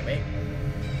looking at me.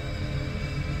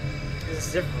 This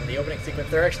is different from the opening sequence.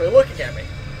 They're actually looking at me.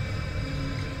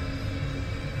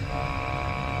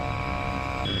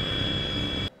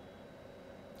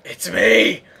 It's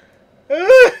me!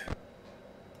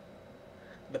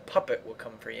 The puppet will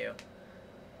come for you.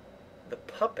 The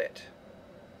puppet.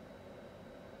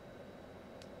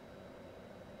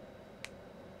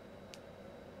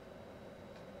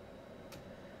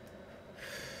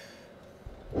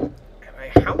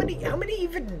 How many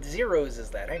even zeros is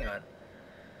that? Hang on.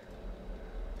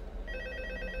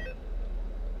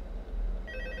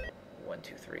 1,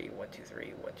 2, 3, 1, 2,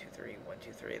 3, 1, 2, 3, 1,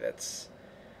 2, 3. That's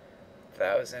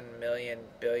 1,000, million,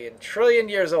 billion, trillion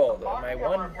years old. Am I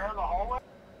one? Repair the hallway?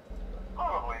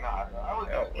 Probably not. I was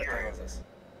Oh, just what the hell curious. is this?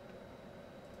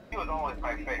 He was always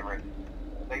my favorite.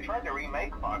 They tried to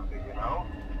remake Foxy, you know?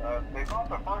 They thought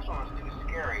the first one was too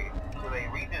scary, so they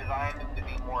redesigned it to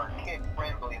be more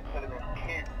kid-friendly instead of in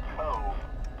Kids Cove.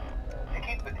 To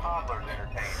keep the toddlers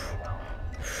entertained, you know?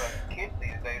 But kids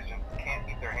these days just can't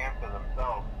keep their hands to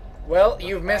themselves. Well,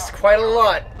 you've missed quite a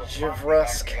lot,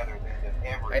 Javrusk.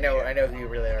 I know who you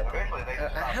really are.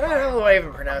 How the hell do I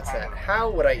even pronounce that?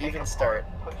 How would I even start?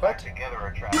 What?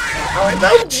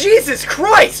 Oh, Jesus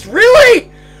Christ!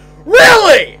 Really?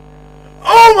 Really?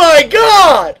 Oh my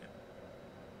God!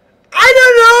 I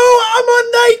don't know! I'm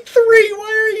on night 3!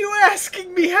 Why are you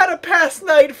asking me how to pass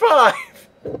night 5?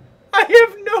 I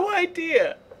have no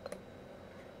idea.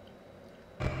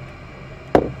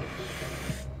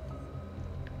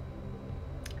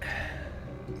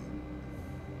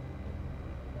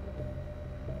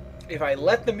 If I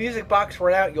let the music box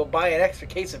run out, you'll buy an extra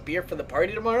case of beer for the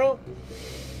party tomorrow?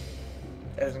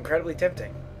 That is incredibly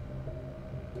tempting.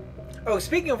 Oh,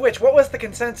 speaking of which, what was the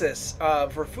consensus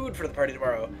for food for the party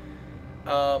tomorrow?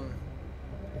 Was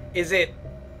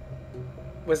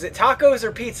it tacos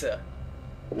or pizza?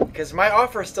 Because my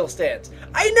offer still stands.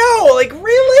 I know! Like,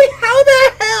 really? How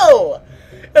the hell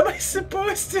am I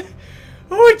supposed to...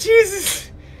 Oh,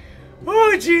 Jesus.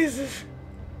 Oh, Jesus.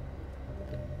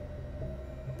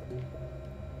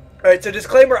 Alright, so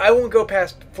disclaimer, I won't go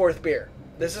past 4th beer.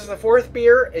 This is the 4th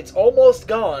beer. It's almost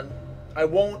gone. I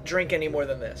won't drink any more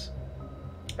than this.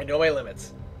 I know my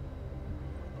limits.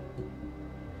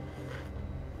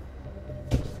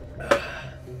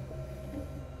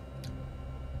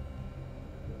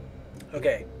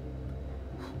 Okay.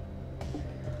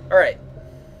 Alright.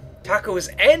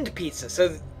 Tacos and pizza.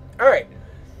 So, alright.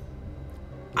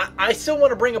 I still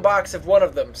want to bring a box of one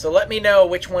of them, so let me know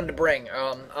which one to bring.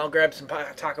 I'll grab some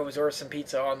tacos or some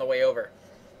pizza on the way over.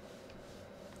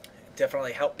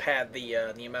 Definitely help pad the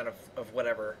amount of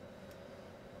whatever.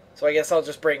 So I guess I'll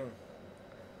just bring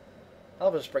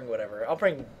whatever. I'll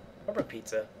bring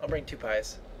pizza. I'll bring 2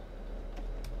 pies.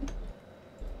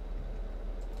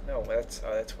 No, that's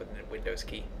Windows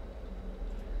key.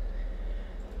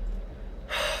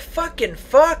 Fucking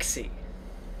Foxy.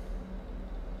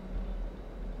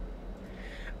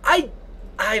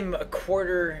 I'm a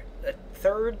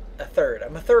third.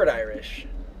 I'm a third Irish.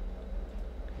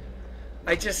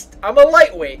 I'm a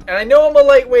lightweight, and I know I'm a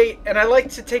lightweight, and I like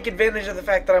to take advantage of the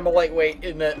fact that I'm a lightweight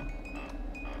in that...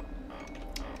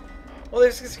 Well,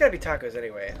 there's gotta be tacos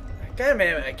anyway. God damn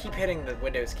it, I keep hitting the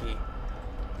Windows key.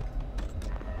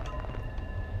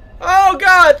 Oh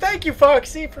God, thank you,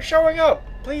 Foxy, for showing up.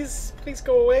 Please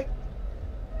go away.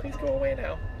 Please go away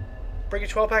now. Bring a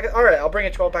 12-pack of... Alright, I'll bring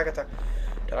a 12-pack of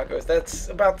tacos. That's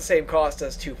about the same cost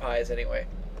as 2 pies anyway.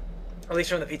 At least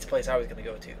from the pizza place I was gonna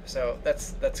go to. So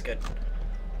that's good.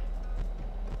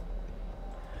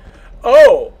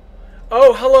 Oh!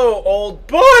 Oh, hello, old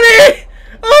Bonnie!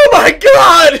 Oh my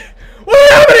God!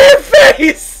 What happened to your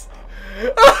face?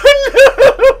 Oh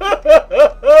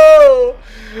no!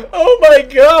 Oh my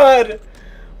God!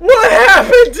 What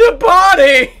happened to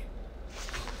Bonnie?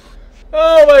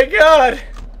 Oh my God!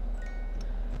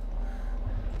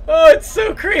 Oh, it's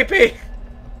so creepy.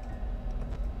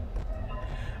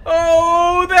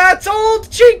 Oh, that's old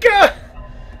Chica.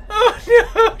 Oh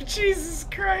no, Jesus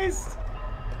Christ.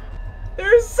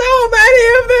 There's so many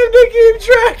of them to keep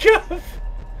track of.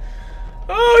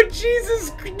 Oh,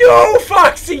 Jesus. No,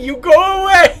 Foxy, you go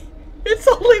away. It's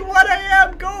only 1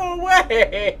 a.m. Go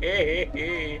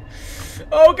away.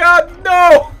 Oh God,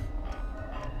 no.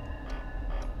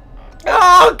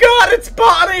 Oh God, it's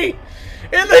Bonnie.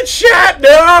 In the chat,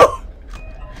 no!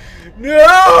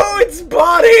 No, it's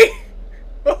Bonnie!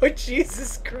 Oh,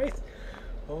 Jesus Christ.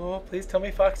 Oh, please tell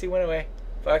me Foxy went away.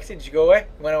 Foxy, did you go away?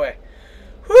 Went away.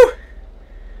 Whew!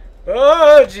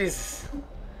 Oh, Jesus.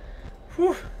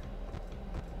 Whew.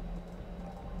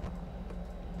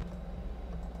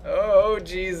 Oh,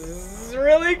 Jesus. This is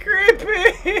really creepy.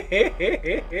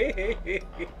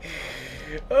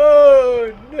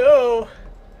 Oh, no.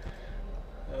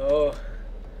 Oh.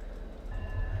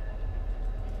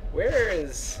 Where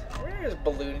is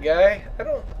Balloon Guy?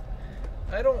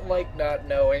 I don't like not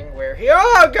knowing where he...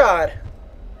 Oh, God!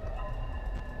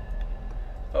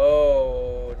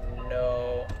 Oh,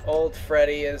 no. Old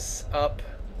Freddy is up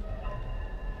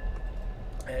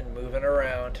and moving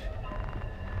around.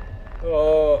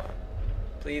 Oh.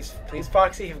 Please,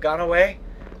 Foxy, have gone away?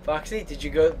 Foxy, did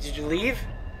you leave?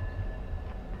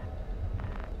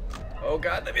 Oh,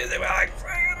 God, the music box!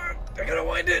 I gotta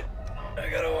wind it.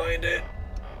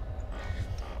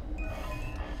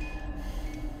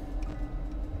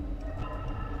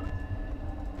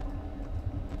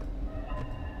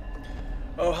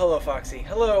 Oh, hello, Foxy.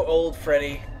 Hello, old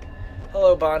Freddy.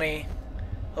 Hello, Bonnie.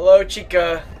 Hello,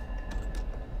 Chica.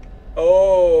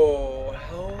 Oh,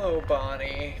 hello,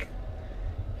 Bonnie.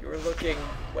 You were looking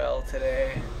well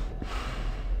today.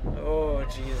 Oh,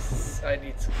 Jesus. I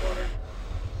need some water.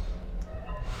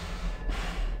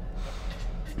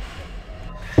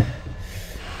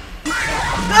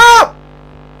 No!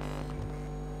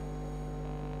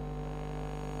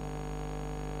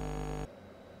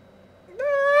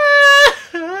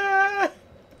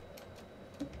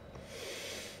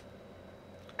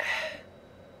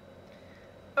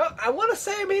 I want to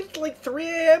say I made it like 3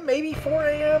 a.m., maybe 4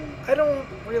 a.m. I don't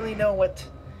really know what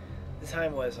the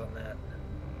time was on that.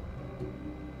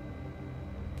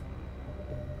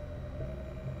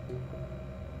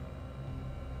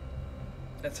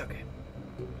 That's okay.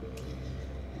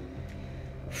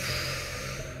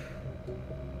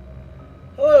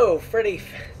 Hello, Freddy.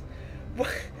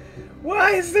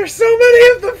 Why is there so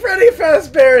many of the Freddy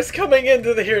Fazbears coming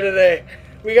into here today?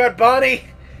 We got Bonnie.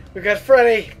 We got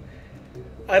Freddy.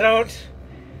 I don't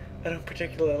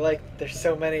particularly like that there's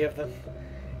so many of them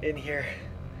in here.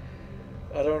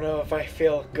 I don't know if I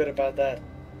feel good about that.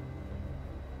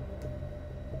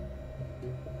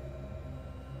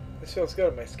 This feels good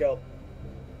on my scalp.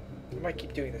 I might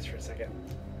keep doing this for a second.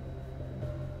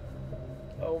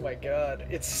 Oh my god.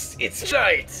 It's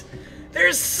night!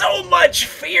 There's so much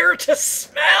fear to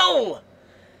smell!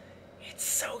 It's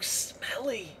so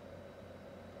smelly.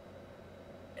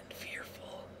 And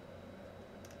fearful.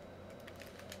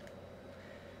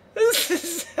 This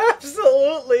is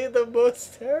absolutely the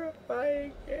most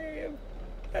terrifying game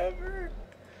ever.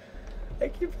 I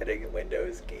keep hitting a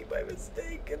Windows key by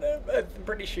mistake, and I'm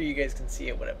pretty sure you guys can see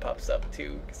it when it pops up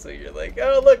too. So you're like,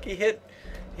 oh look, he hit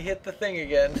the thing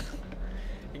again.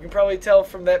 You can probably tell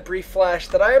from that brief flash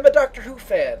that I am a Doctor Who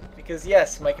fan, because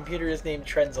yes, my computer is named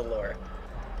Trenzalore.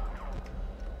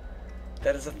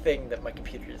 That is a thing that my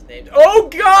computer is named. Oh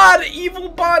God, evil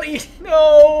Bonnie!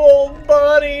 No,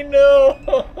 Bonnie, no!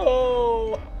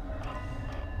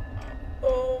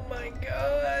 Oh my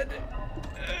God!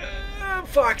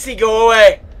 Foxy, go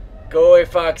away! Go away,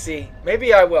 Foxy.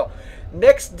 Maybe I will.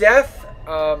 Next death,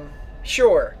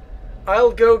 sure.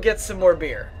 I'll go get some more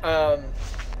beer.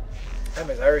 I'm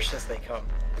as Irish as they come.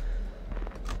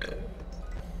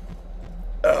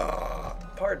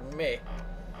 Pardon me.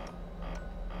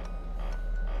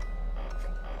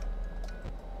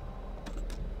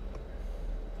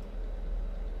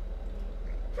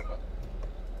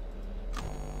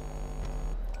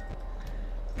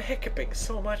 I'm hiccuping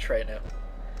so much right now.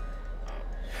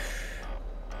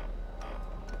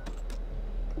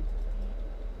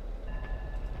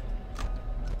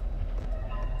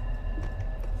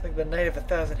 It's like the night of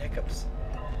 1,000 hiccups.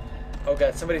 Oh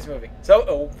god, somebody's moving. So,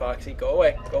 oh, Foxy, go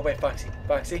away. Go away, Foxy.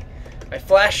 Foxy, I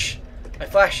flash you.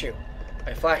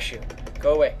 I flash you.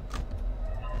 Go away.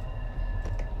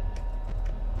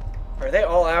 Are they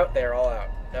all out? They're all out.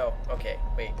 No, okay,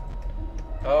 wait.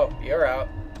 Oh, you're out.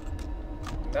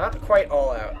 Not quite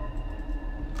all out.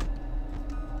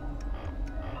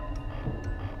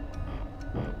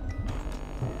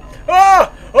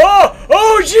 Oh! Oh!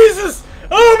 Oh, Jesus!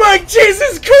 Oh my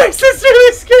Jesus Christ, that's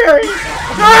really scary!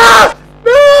 Ah!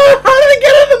 No! How did I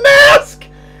get on the mask?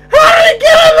 How did I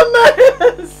get on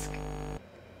the mask?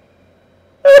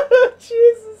 Oh,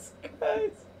 Jesus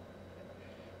Christ.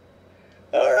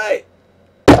 Alright.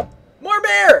 More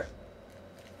beer!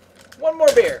 One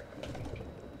more beer.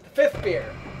 The 5th beer.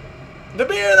 The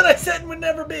beer that I said would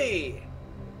never be.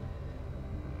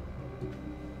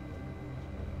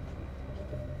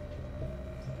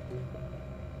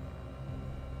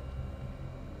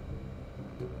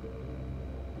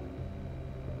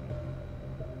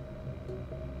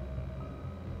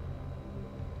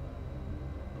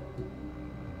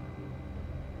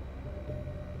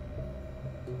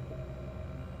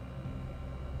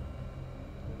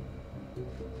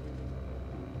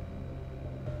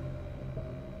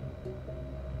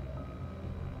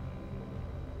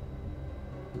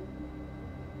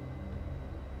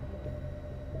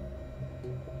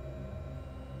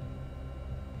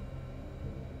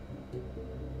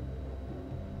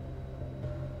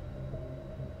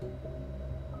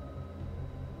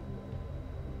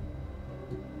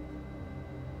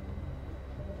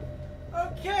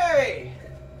 Okay.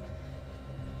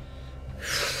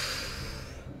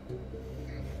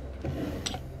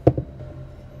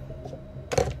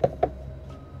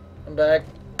 I'm back.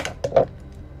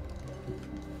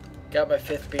 Got my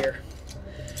 5th beer.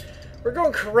 We're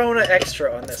going Corona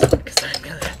Extra on this one because I'm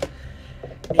gonna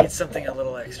need something a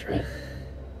little extra.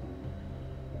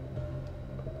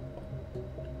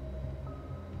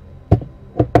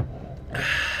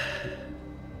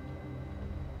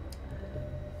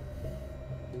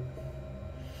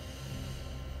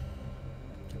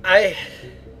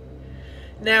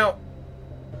 Now,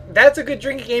 that's a good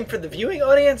drinking game for the viewing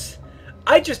audience.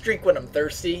 I just drink when I'm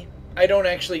thirsty. I don't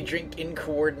actually drink in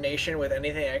coordination with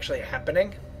anything actually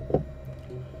happening.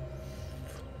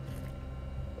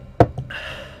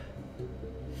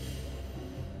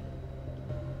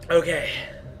 Okay.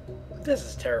 This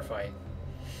is terrifying.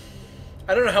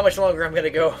 I don't know how much longer I'm going to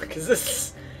go, because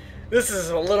this is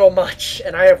a little much,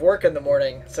 and I have work in the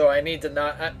morning, so I need to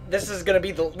not... this is going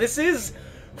to be this is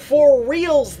for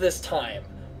reals this time.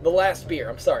 The last beer.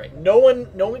 I'm sorry. No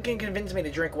one can convince me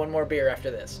to drink one more beer after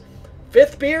this.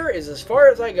 5th beer is as far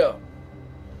as I go.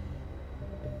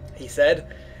 He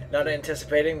said, not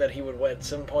anticipating that he would at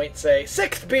some point say,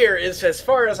 6th beer is as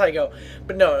far as I go.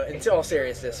 But no, in all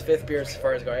seriousness, 5th beer is as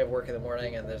far as I go. I have work in the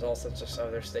morning, and there's all sorts of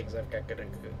other things I've got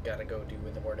to go do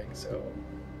in the morning, so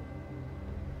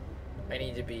I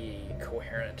need to be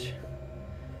coherent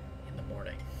in the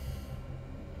morning.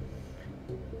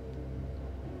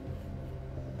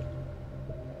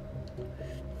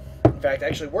 In fact,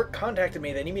 actually, work contacted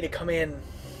me. They need me to come in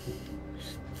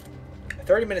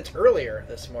 30 minutes earlier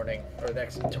this morning, or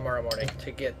tomorrow morning,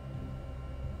 to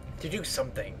do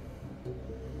something.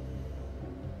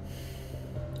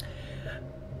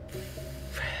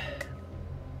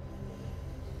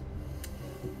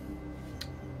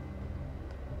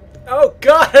 Oh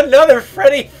God, another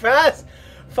Freddy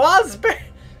Fazbear.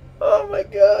 Oh my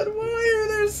God, why are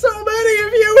there so many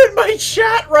of you in my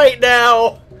chat right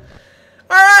now?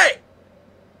 Alright!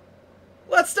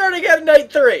 Let's start again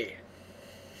night 3.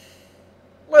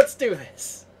 Let's do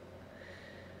this.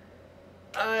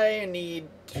 I need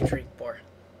to drink more.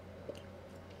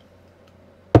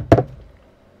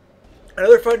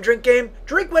 Another fun drink game.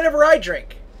 Drink whenever I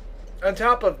drink. On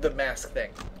top of the mask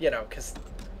thing. You know, because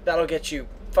that'll get you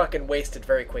fucking wasted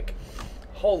very quick.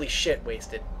 Holy shit,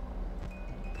 wasted.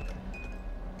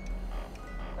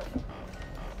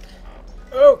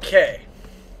 Okay.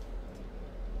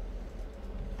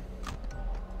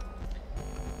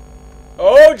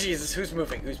 Oh, Jesus. Who's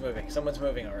moving? Who's moving? Someone's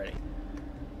moving already.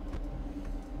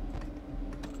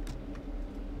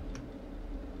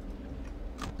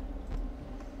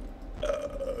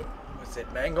 Was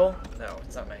it Mangle? No,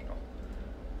 it's not Mangle.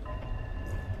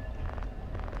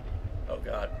 Oh,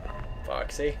 God.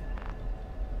 Foxy?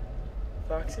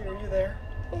 Foxy, are you there?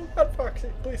 Oh, God,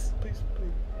 Foxy. Please, please,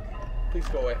 please. Please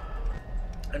go away.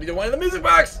 I need to wind the music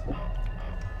box!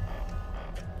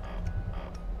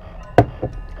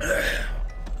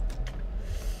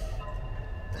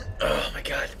 Oh my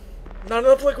God. Not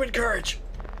enough liquid courage.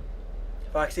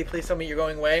 Foxy, please tell me you're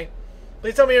going away.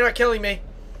 Please tell me you're not killing me.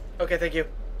 Okay, thank you.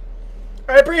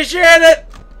 I appreciate it!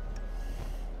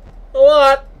 A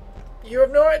lot. You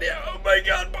have no idea. Oh my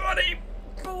God, Bonnie!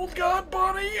 Oh God,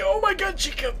 Bonnie! Oh my God,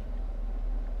 Chica!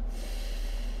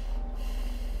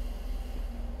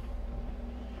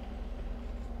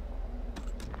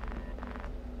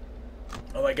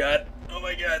 Oh my God. Oh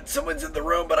my God. Someone's in the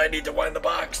room, but I need to wind the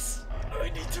box. I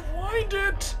need to wind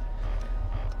it.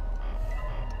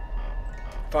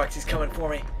 Foxy's coming for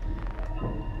me.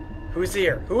 Who's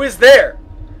here? Who is there?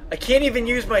 I can't even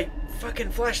use my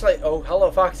fucking flashlight. Oh,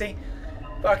 hello, Foxy.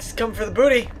 Foxy's coming for the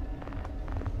booty.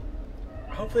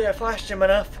 Hopefully I flashed him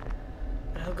enough,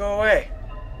 and he'll go away.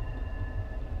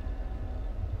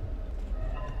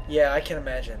 Yeah, I can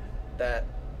imagine that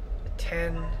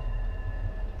 10...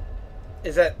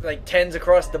 Is that like 10s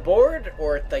across the board,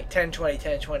 or like 10, 20,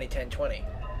 10, 20, 10, 20?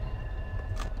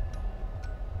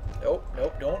 Nope,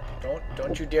 nope,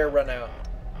 don't you dare run out.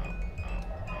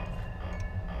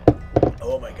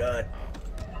 Oh my God.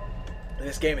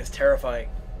 This game is terrifying.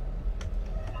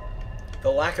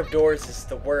 The lack of doors is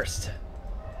the worst.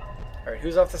 Alright,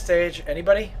 who's off the stage?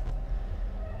 Anybody?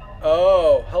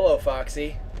 Oh, hello,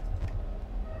 Foxy.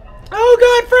 Oh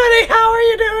God, Freddy, how are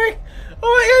you doing? Oh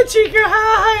my God, Chica!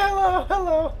 Hi, hello,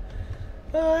 hello.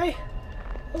 Hi.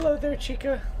 Hello there,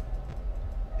 Chica.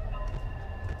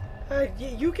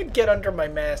 You can get under my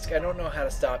mask. I don't know how to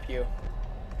stop you.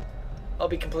 I'll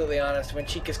be completely honest. When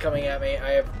Chica's coming at me,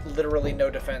 I have literally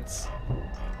no defense.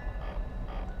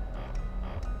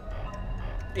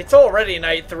 It's already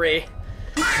night 3.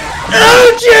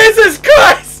 Oh, Jesus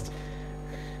Christ!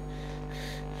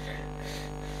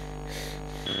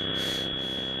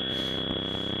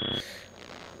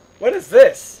 What is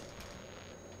this?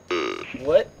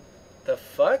 What the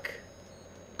fuck?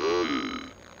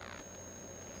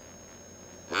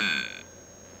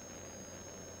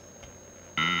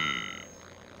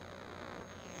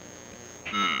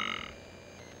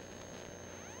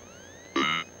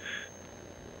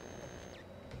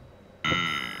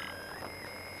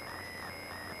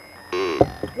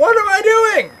 What am I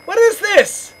doing? What is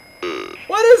this?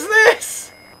 What is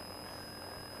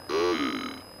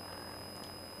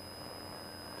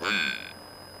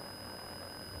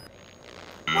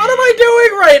What am I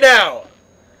doing right now?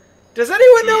 Does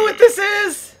anyone know what this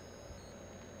is?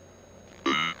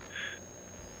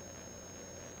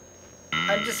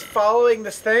 I'm just following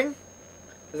this thing?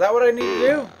 Is that what I need to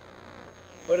do?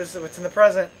 What's in the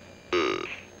present?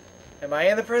 Am I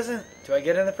in the present? Do I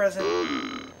get in the present?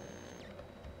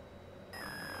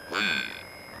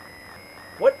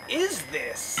 What is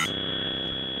this?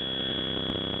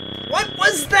 What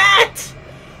was that?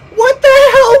 What the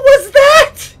hell was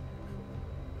that?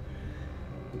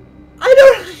 I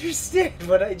don't understand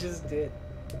what I just did.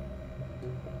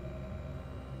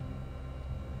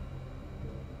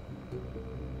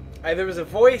 There was a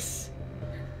voice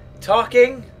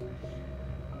talking,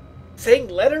 saying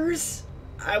letters.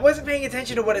 I wasn't paying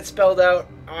attention to what it spelled out.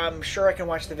 I'm sure I can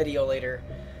watch the video later.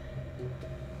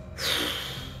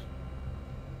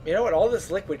 You know what? All this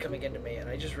liquid coming into me, and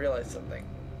I just realized something.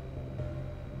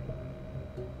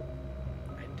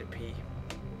 I need to pee.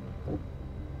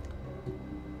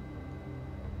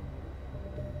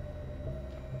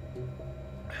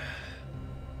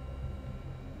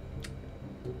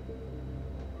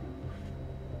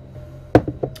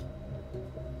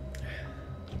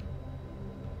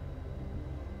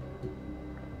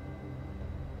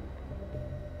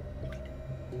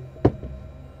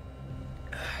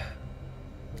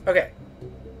 Okay.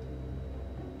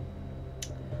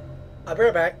 I'll be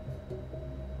right back.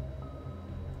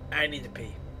 I need to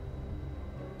pee.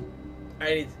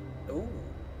 Ooh.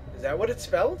 Is that what it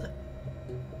spelled?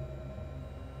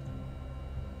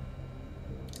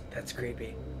 That's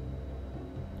creepy.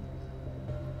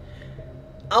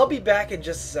 I'll be back in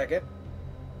just a second.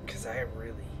 Because I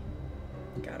really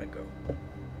gotta go.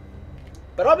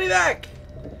 But I'll be back!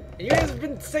 You guys have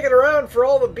been sticking around for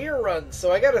all the beer runs,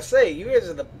 so I gotta say, you guys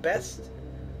are the best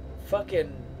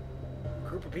fucking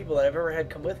group of people that I've ever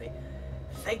had come with me.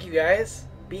 Thank you guys.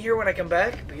 Be here when I come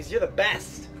back, because you're the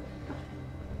best.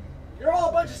 You're all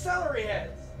a bunch of celery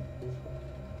heads.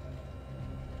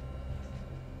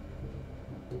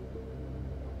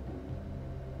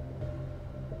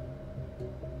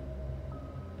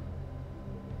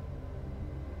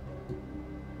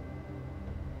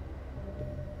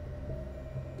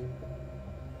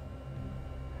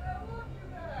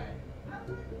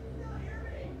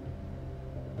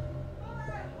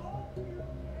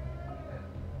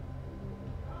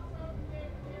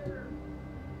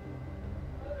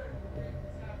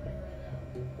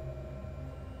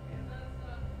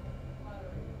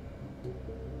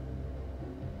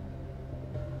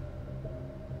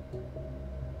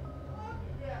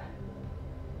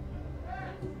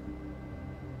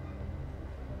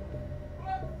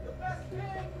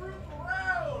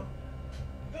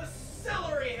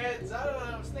 I don't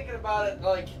know, I was thinking about it,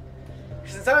 like,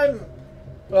 since I'm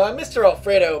Mr.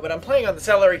 Alfredo, but I'm playing on the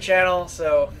Celery channel,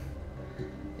 so,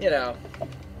 you know,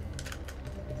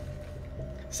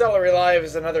 Celery Live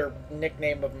is another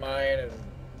nickname of mine, and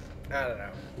I don't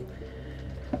know.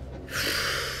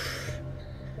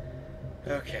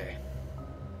 Okay.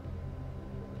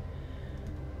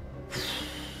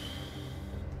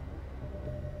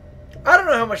 I don't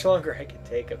know how much longer I can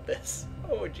take of this.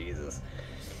 Oh, Jesus.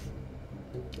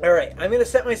 Alright, I'm going to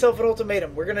set myself an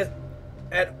ultimatum. We're going to,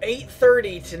 at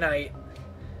 8:30 tonight,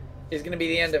 is going to be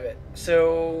the end of it.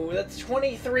 So, that's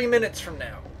 23 minutes from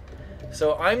now.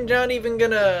 So, I'm not even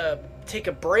going to take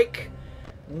a break.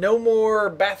 No more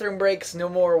bathroom breaks, no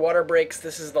more water breaks.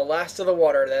 This is the last of the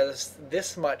water. That is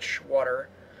this much water.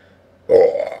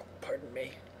 Oh, pardon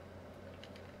me.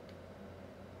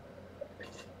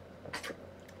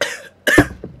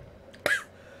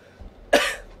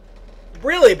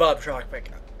 Really, Bob Trockmick?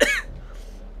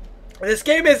 This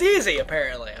game is easy,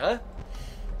 apparently, huh?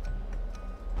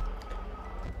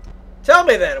 Tell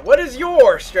me then, what is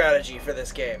your strategy for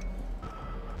this game?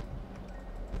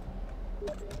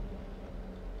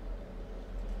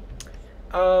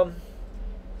 Alright,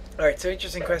 so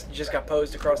interesting question just got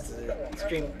posed across the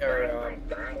stream, or,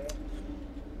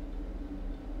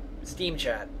 Steam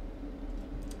chat.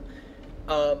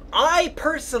 I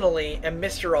personally am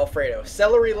Mr. Alfredo.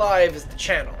 Celery Live is the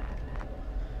channel.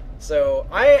 So,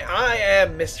 I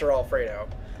am Mr. Alfredo.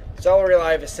 Celery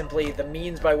Live is simply the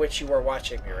means by which you are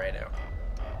watching me right now.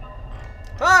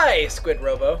 Hi, Squid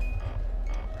Robo.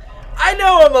 I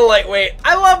know I'm a lightweight.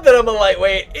 I love that I'm a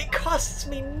lightweight. It costs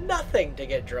me nothing to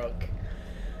get drunk.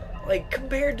 Like,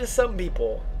 compared to some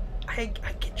people, I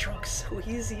get drunk so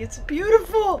easy. It's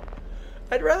beautiful.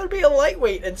 I'd rather be a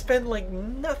lightweight and spend, like,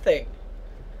 nothing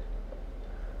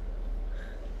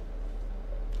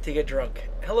to get drunk.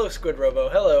 Hello, Squid Robo.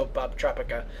 Hello, Bob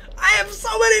Tropica. I have so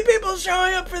many people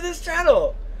showing up for this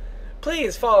channel.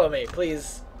 Please follow me.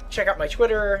 Please check out my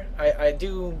Twitter. I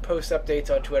do post updates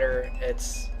on Twitter.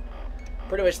 It's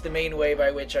pretty much the main way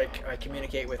by which I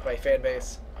communicate with my fan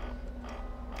base.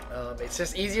 It's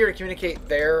just easier to communicate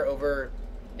there over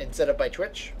instead of by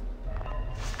Twitch.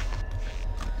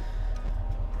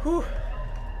 Whew.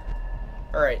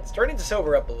 Alright, starting to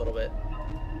sober up a little bit.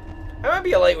 I might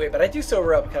be a lightweight, but I do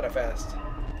sober up kind of fast.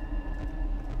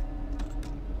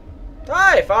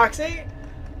 Hi, Foxy!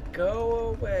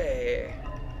 Go away.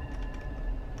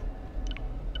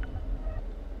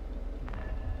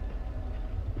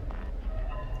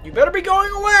 You better be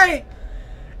going away!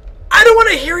 I don't want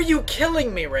to hear you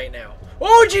killing me right now.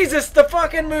 Oh, Jesus, the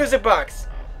fucking music box!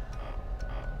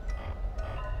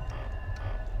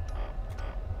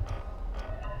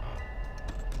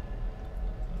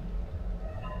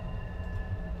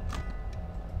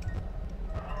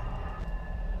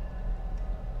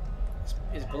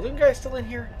 Is Balloon Guy still in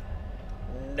here?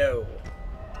 No.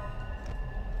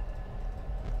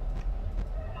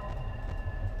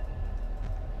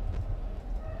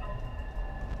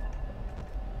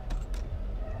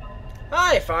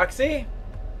 Hi, Foxy.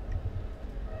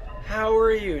 How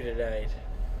are you tonight?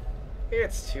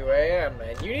 It's 2 a.m.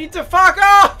 and you need to fuck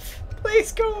off!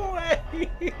 Please go away!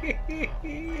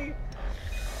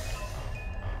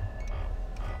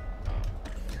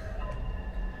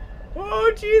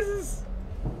 Oh, Jesus!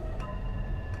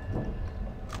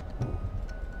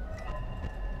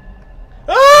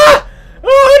 Ah!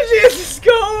 Oh, Jesus!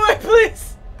 Go away,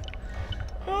 please!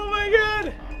 Oh my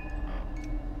God!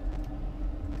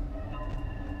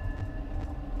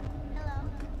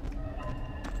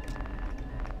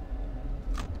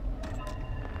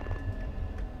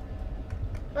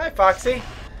 Hi, Foxy.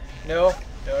 No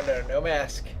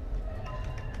mask.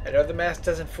 I know the mask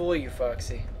doesn't fool you,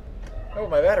 Foxy. Oh,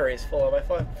 my battery is full on my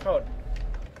phone.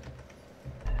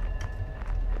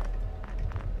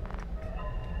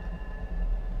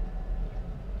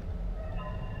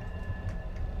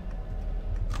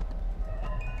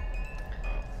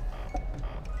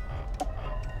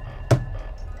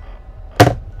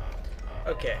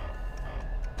 Okay.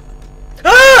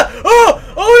 Ah!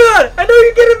 Oh! Oh my God! I know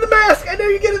you get in the mask! I know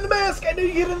you get in the mask! I know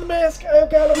you get in the mask! Oh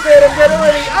God, I'm dead! I'm dead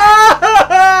already!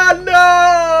 Ah!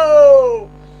 No!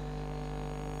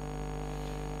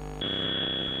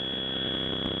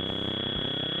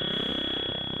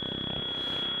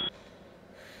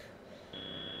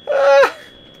 Ah!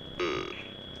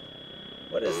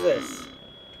 What is this?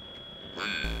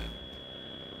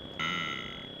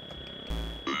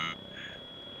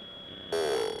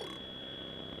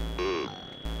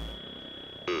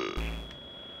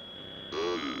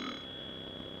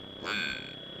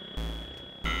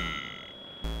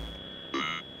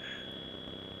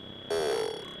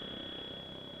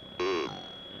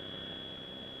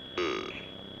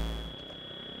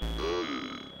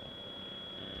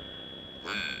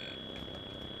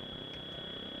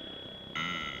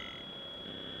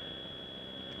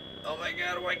 Oh my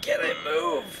God, why can't I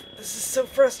move? This is so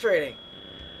frustrating.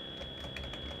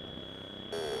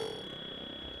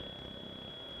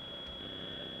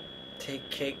 Take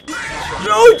cake.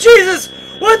 Oh, Jesus!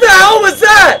 What the hell was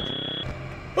that?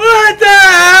 What the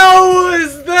hell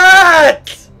was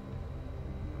that?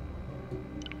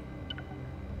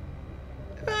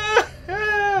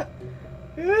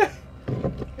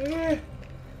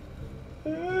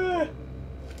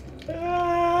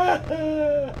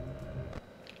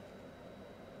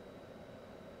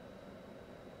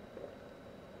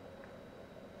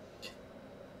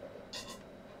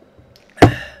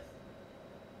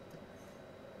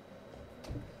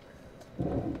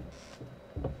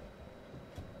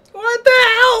 What the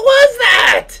hell was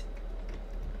that?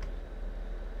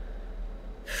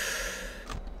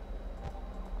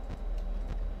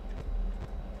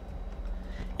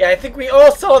 Yeah, I think we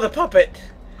all saw the puppet.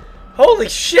 Holy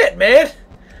shit, man!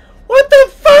 What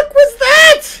the fuck was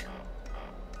that?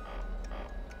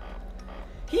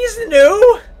 He's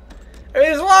new? I mean,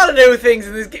 there's a lot of new things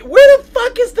in this game. Where the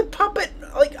fuck is the puppet,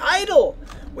 like, idle?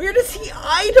 Where does he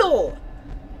idle?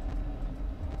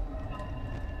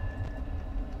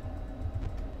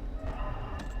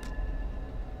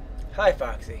 Hi,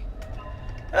 Foxy.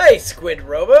 Hey, Squid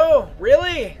Robo.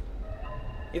 Really?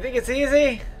 You think it's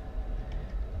easy?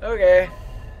 Okay.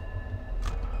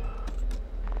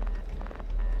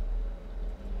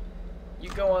 You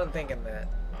go on thinking that.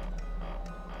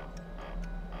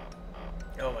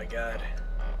 Oh my God.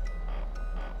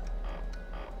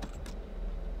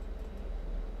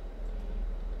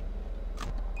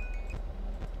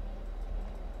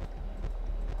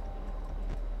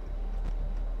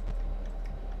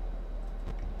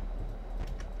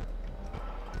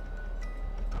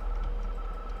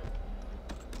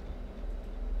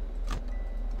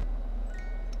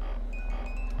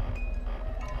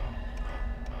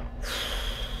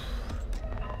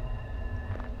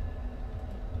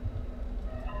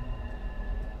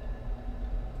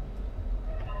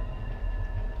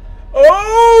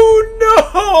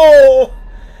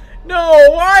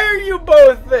 you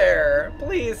both there?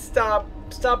 Please stop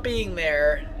being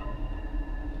there.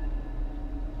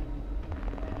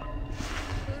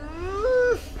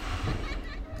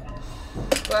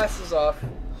 Glasses off.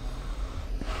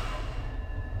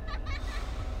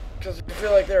 Because I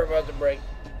feel like they're about to break.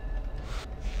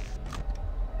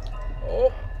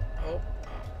 Oh.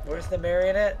 Where's the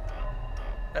marionette?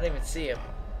 I don't even see him.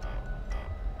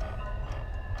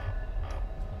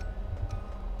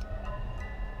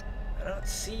 I don't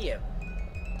see him.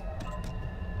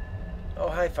 Oh,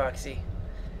 hi, Foxy.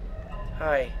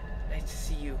 Hi. Nice to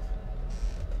see you.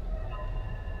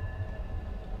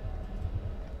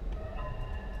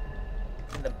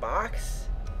 In the box?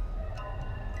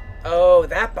 Oh,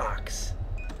 that box.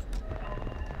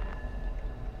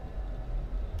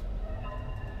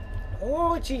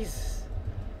 Oh, Jesus.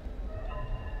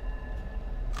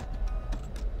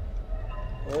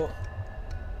 Oh.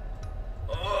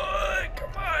 Oh, come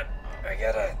on. I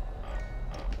gotta...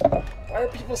 Why are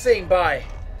people saying bye?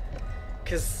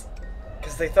 Cause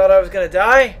they thought I was gonna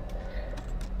die?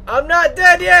 I'm not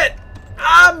dead yet!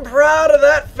 I'm proud of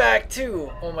that fact,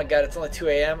 too. Oh my god, it's only 2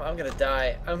 a.m. I'm gonna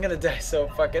die. I'm gonna die so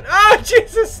fucking... Oh,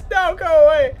 Jesus! No, go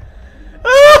away!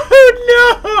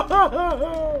 Oh,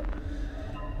 no!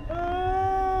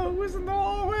 Oh, who's in the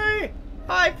hallway?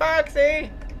 Hi, Foxy!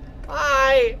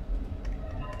 Hi!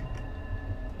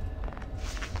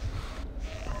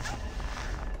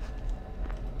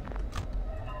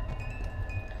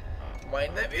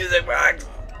 Mind that music box!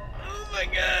 Oh my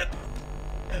god!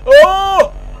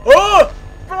 Oh! Oh!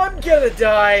 I'm gonna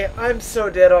die! I'm so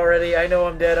dead already. I know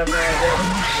I'm dead. I'm not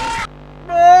dead.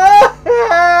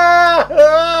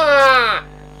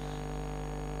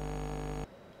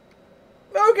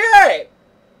 Okay!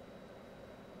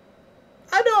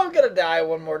 I know I'm gonna die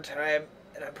one more time,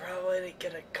 and I'm probably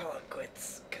gonna call it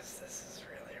quits, because this is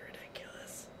really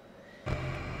ridiculous.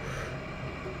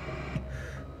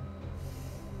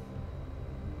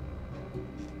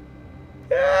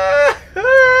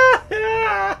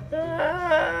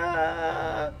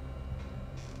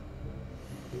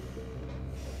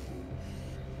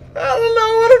 I don't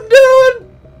know what I'm doing.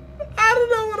 I don't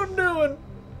know what I'm doing.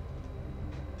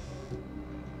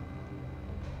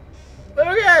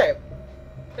 Okay.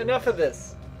 Enough of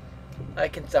this. I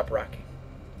can stop rocking.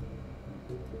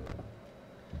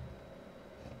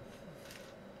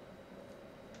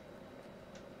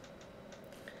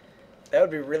 That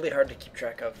would be really hard to keep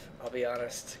track of, I'll be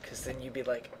honest, because then you'd be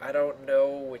like, I don't know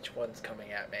which one's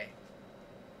coming at me.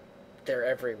 They're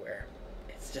everywhere.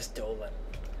 It's just Dolan.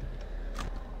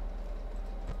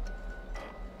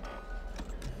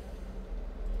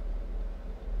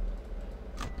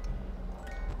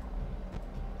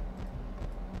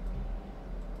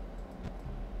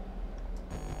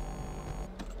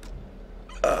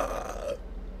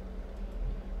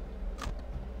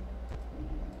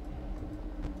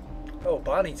 Oh,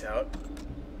 Bonnie's out.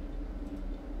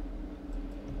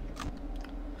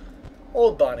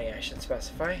 Old Bonnie, I should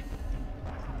specify.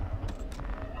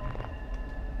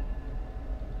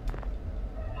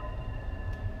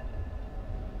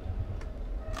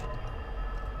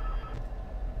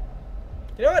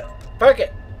 You know what? Fuck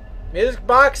it. Music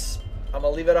box, I'm gonna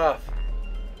leave it off.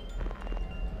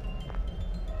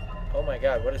 Oh my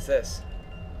god, what is this?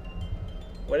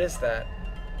 What is that?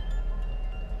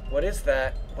 What is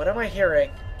that? What am I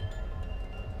hearing?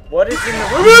 What is in the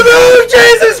room? Oh,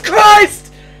 Jesus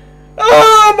Christ!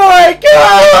 Oh my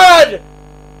god!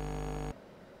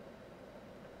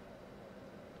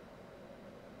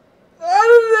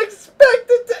 I didn't expect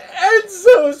it to end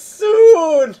so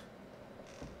soon!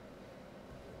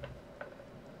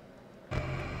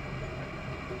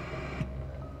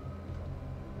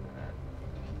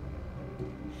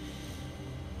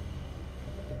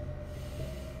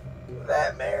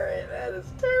 That marionette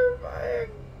is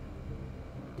terrifying.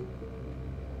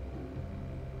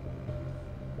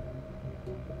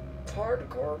 It's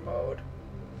hardcore mode.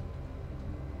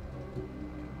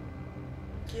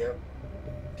 Yep.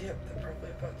 That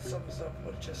probably about sums up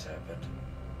what just happened.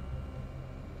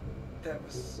 That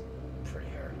was pretty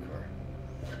hardcore.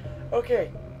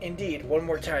 Okay, indeed, one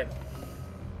more time.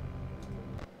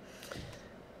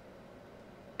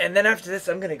 And then after this,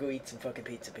 I'm gonna go eat some fucking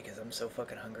pizza because I'm so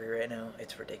fucking hungry right now.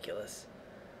 It's ridiculous.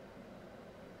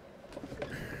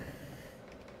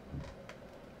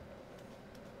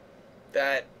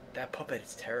 That puppet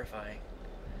is terrifying.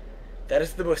 That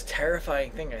is the most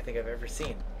terrifying thing I think I've ever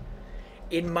seen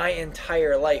in my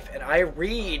entire life. And I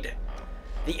read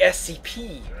the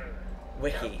SCP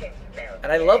wiki,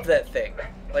 and I love that thing.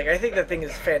 Like, I think that thing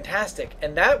is fantastic,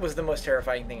 and that was the most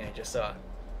terrifying thing I just saw.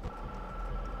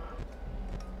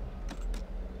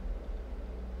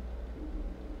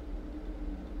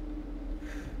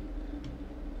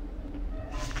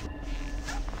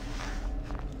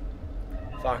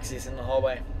 Foxy's in the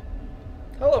hallway.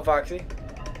 Hello, Foxy.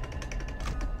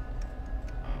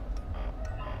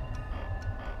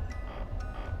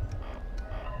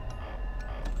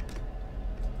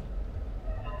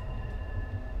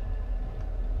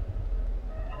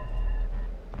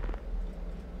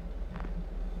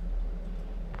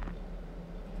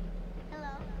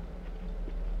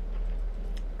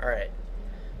 Alright.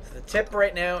 So the tip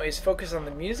right now is focus on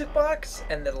the music box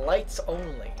and the lights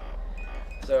only.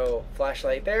 So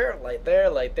flashlight there, light there,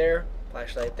 light there,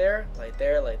 flashlight there, light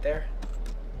there, light there.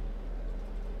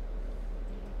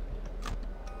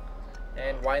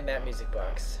 And wind that music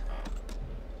box.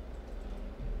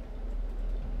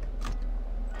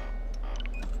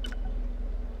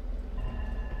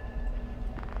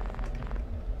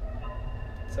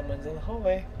 Someone's in the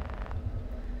hallway.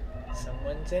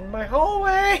 Someone's in my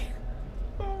hallway!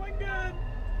 Oh my god.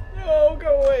 No,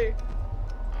 go away.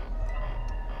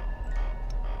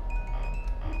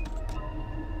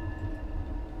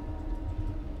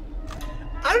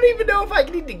 I don't even know if I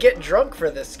need to get drunk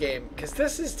for this game, because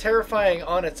this is terrifying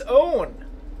on its own.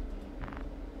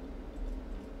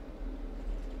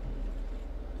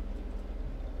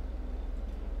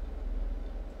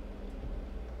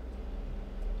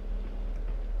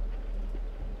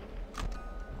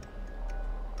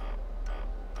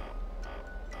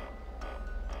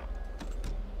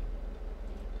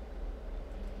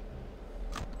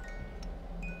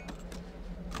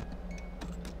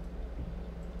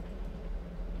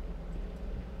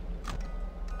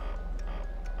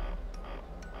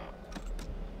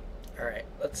 Alright,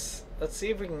 let's see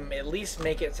if we can at least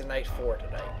make it to night 4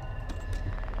 tonight.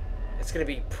 It's gonna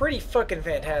be pretty fucking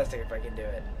fantastic if I can do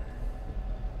it.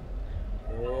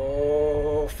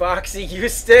 Whoa, Foxy, you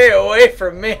stay away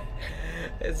from me.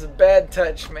 It's a bad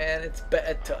touch, man. It's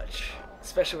bad touch.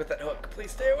 Especially with that hook.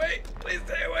 Please stay away. Please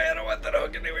stay away. I don't want that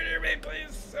hook anywhere near me,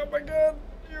 please. Oh my god,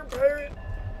 you're a pirate.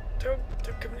 Don't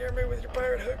come near me with your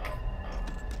pirate hook.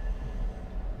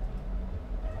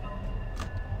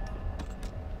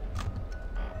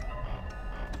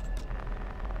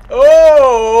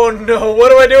 Oh no, what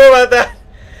do I do about that?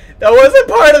 That wasn't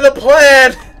part of the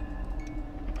plan!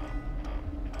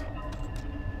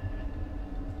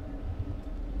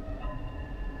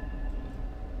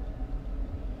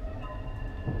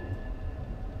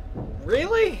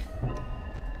 Really?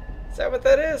 Is that what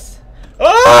that is?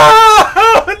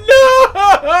 Oh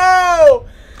no!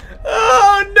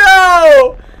 Oh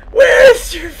no!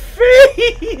 Where's your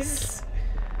face?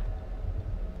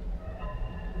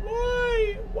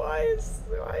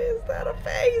 Why is that a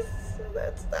face?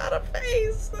 That's not a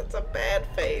face. That's a bad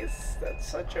face. That's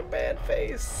such a bad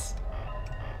face.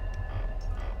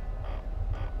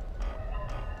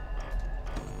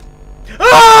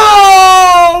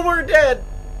 Oh! We're dead.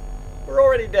 We're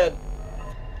already dead.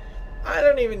 I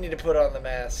don't even need to put on the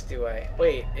mask, do I?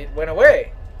 Wait, it went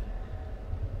away.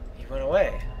 He went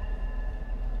away.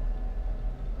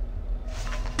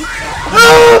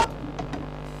 Ah!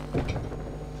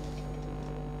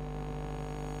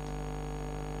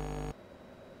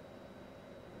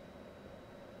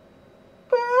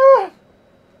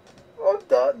 I'm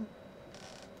done.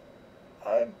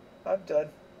 I'm done.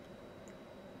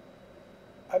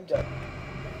 I'm done.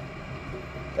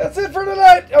 That's it for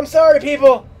tonight. I'm sorry,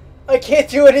 people. I can't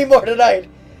do any more tonight.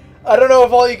 I don't know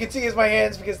if all you can see is my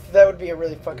hands, because that would be a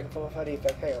really fucking funny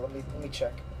effect. Hang on, let me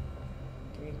check.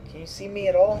 Can you see me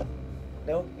at all?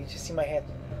 No, you just see my hand.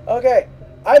 Okay,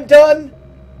 I'm done.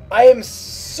 I am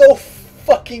so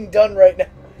fucking done right now.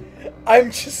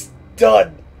 I'm just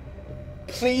done.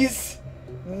 Please,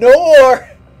 no more.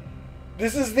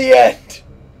 This is the end.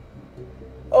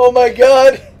 Oh my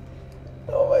god.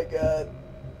 Oh my god.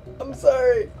 I'm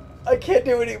sorry. I can't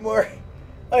do anymore.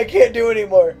 I can't do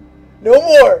anymore. No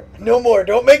more. No more.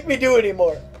 Don't make me do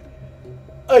anymore.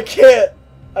 I can't.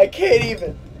 I can't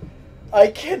even. I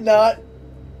cannot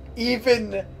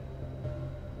even.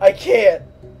 I can't.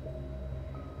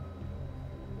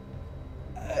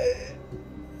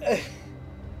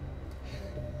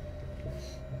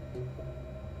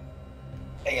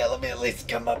 Hang on, let me at least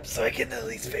come up so I can at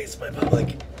least face my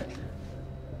public.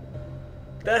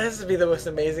 That has to be the most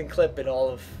amazing clip in all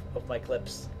of my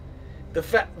clips.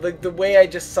 The way I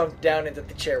just sunk down into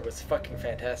the chair was fucking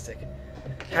fantastic.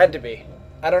 Had to be.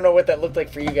 I don't know what that looked like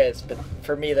for you guys, but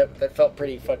for me that felt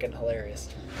pretty fucking hilarious.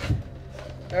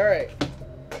 Alright.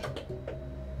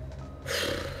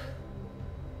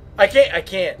 I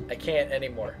can't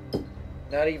anymore.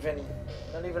 Not even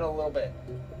a little bit.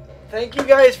 Thank you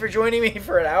guys for joining me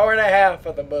for an hour and a half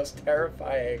of the most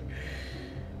terrifying.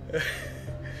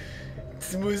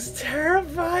 It's the most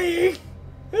terrifying.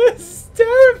 It's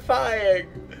terrifying.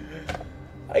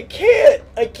 I can't.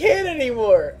 I can't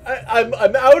anymore. I'm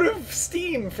out of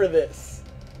steam for this.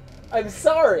 I'm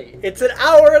sorry. It's an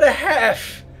hour and a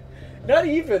half. Not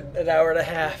even an hour and a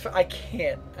half. I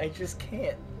can't. I just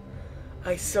can't.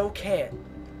 I so can't.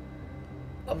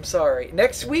 I'm sorry.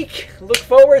 Next week, look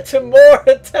forward to more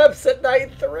attempts at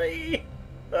night 3.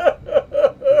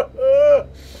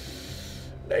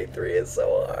 Night 3 is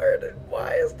so hard. And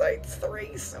why is night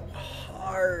 3 so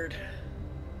hard?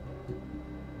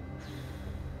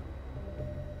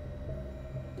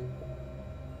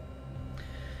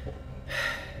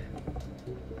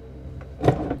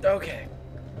 Okay.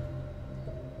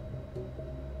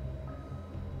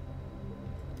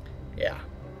 Yeah.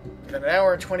 It's been an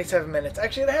hour and 27 minutes.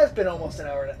 Actually, it has been almost an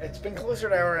hour. It's been closer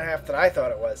to an hour and a half than I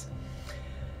thought it was.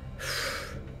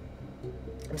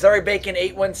 I'm sorry,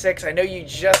 Bacon816. I know you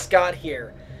just got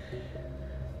here.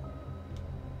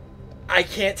 I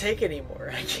can't take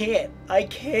anymore. I can't. I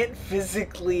can't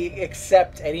physically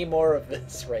accept any more of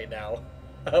this right now.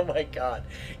 Oh my god.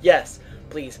 Yes,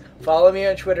 please follow me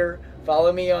on Twitter.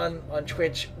 Follow me on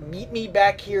Twitch. Meet me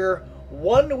back here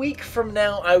 1 week from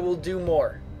now. I will do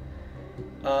more.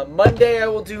 Monday I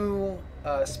will do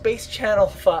Space Channel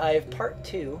 5 Part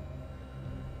 2.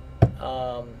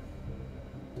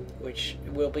 Which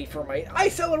will be for my... I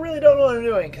still really don't know what I'm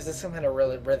doing because it's some kind of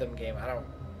really rhythm game. I don't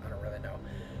really know.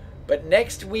 But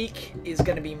next week is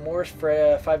going to be more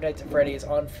Five Nights at Freddy's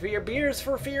on Beers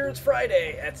for Fears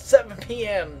Friday at 7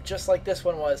 p.m. just like this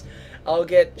one was. I'll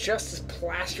get just as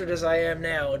plastered as I am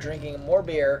now, drinking more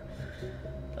beer.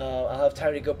 I'll have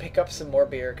time to go pick up some more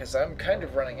beer because I'm kind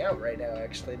of running out right now,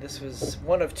 actually. This was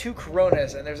one of 2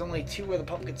 Coronas, and there's only 2 of the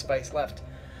pumpkin spice left.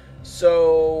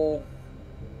 So,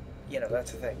 you know,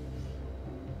 that's the thing.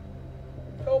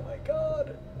 Oh my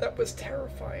god, that was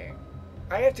terrifying.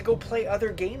 I have to go play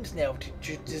other games now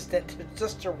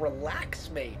just to relax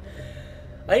me.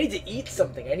 I need to eat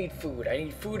something. I need food. I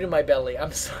need food in my belly.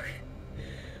 I'm sorry.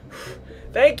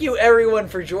 Thank you, everyone,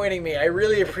 for joining me. I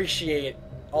really appreciate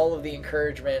all of the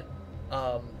encouragement.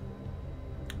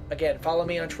 Again, follow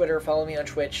me on Twitter. Follow me on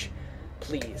Twitch.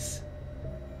 Please.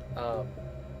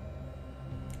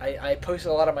 I post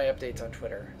a lot of my updates on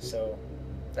Twitter, so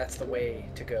that's the way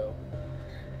to go.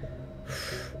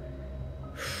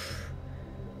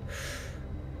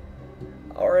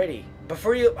 Alrighty.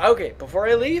 Before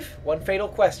I leave, one fatal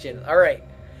question. Alright.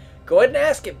 Go ahead and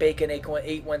ask it,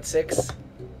 Bacon816.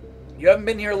 You haven't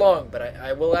been here long, but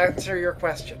I will answer your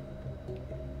question.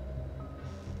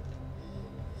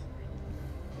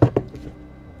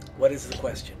 What is the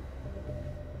question?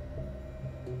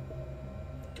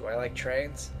 Do I like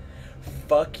trains?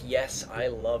 Fuck yes, I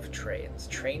love trains.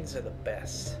 Trains are the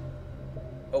best.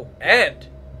 Oh, and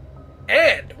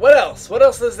what else? What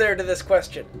else is there to this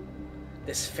question?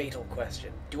 This fatal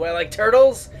question. Do I like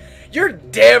turtles? You're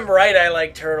damn right I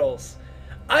like turtles.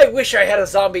 I wish I had a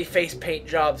zombie face paint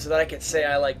job so that I could say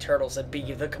I like turtles and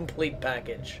be the complete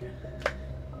package.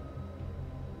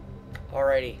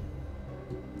 Alrighty.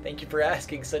 Thank you for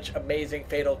asking such amazing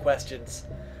fatal questions,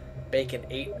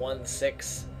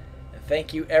 Bacon816. And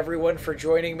thank you everyone for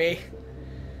joining me.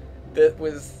 It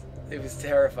was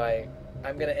terrifying.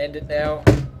 I'm gonna end it now.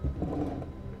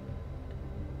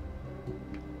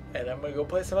 And I'm gonna go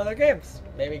play some other games.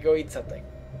 Maybe go eat something.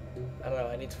 I don't know,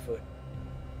 I need some food.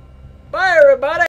 Bye everybody!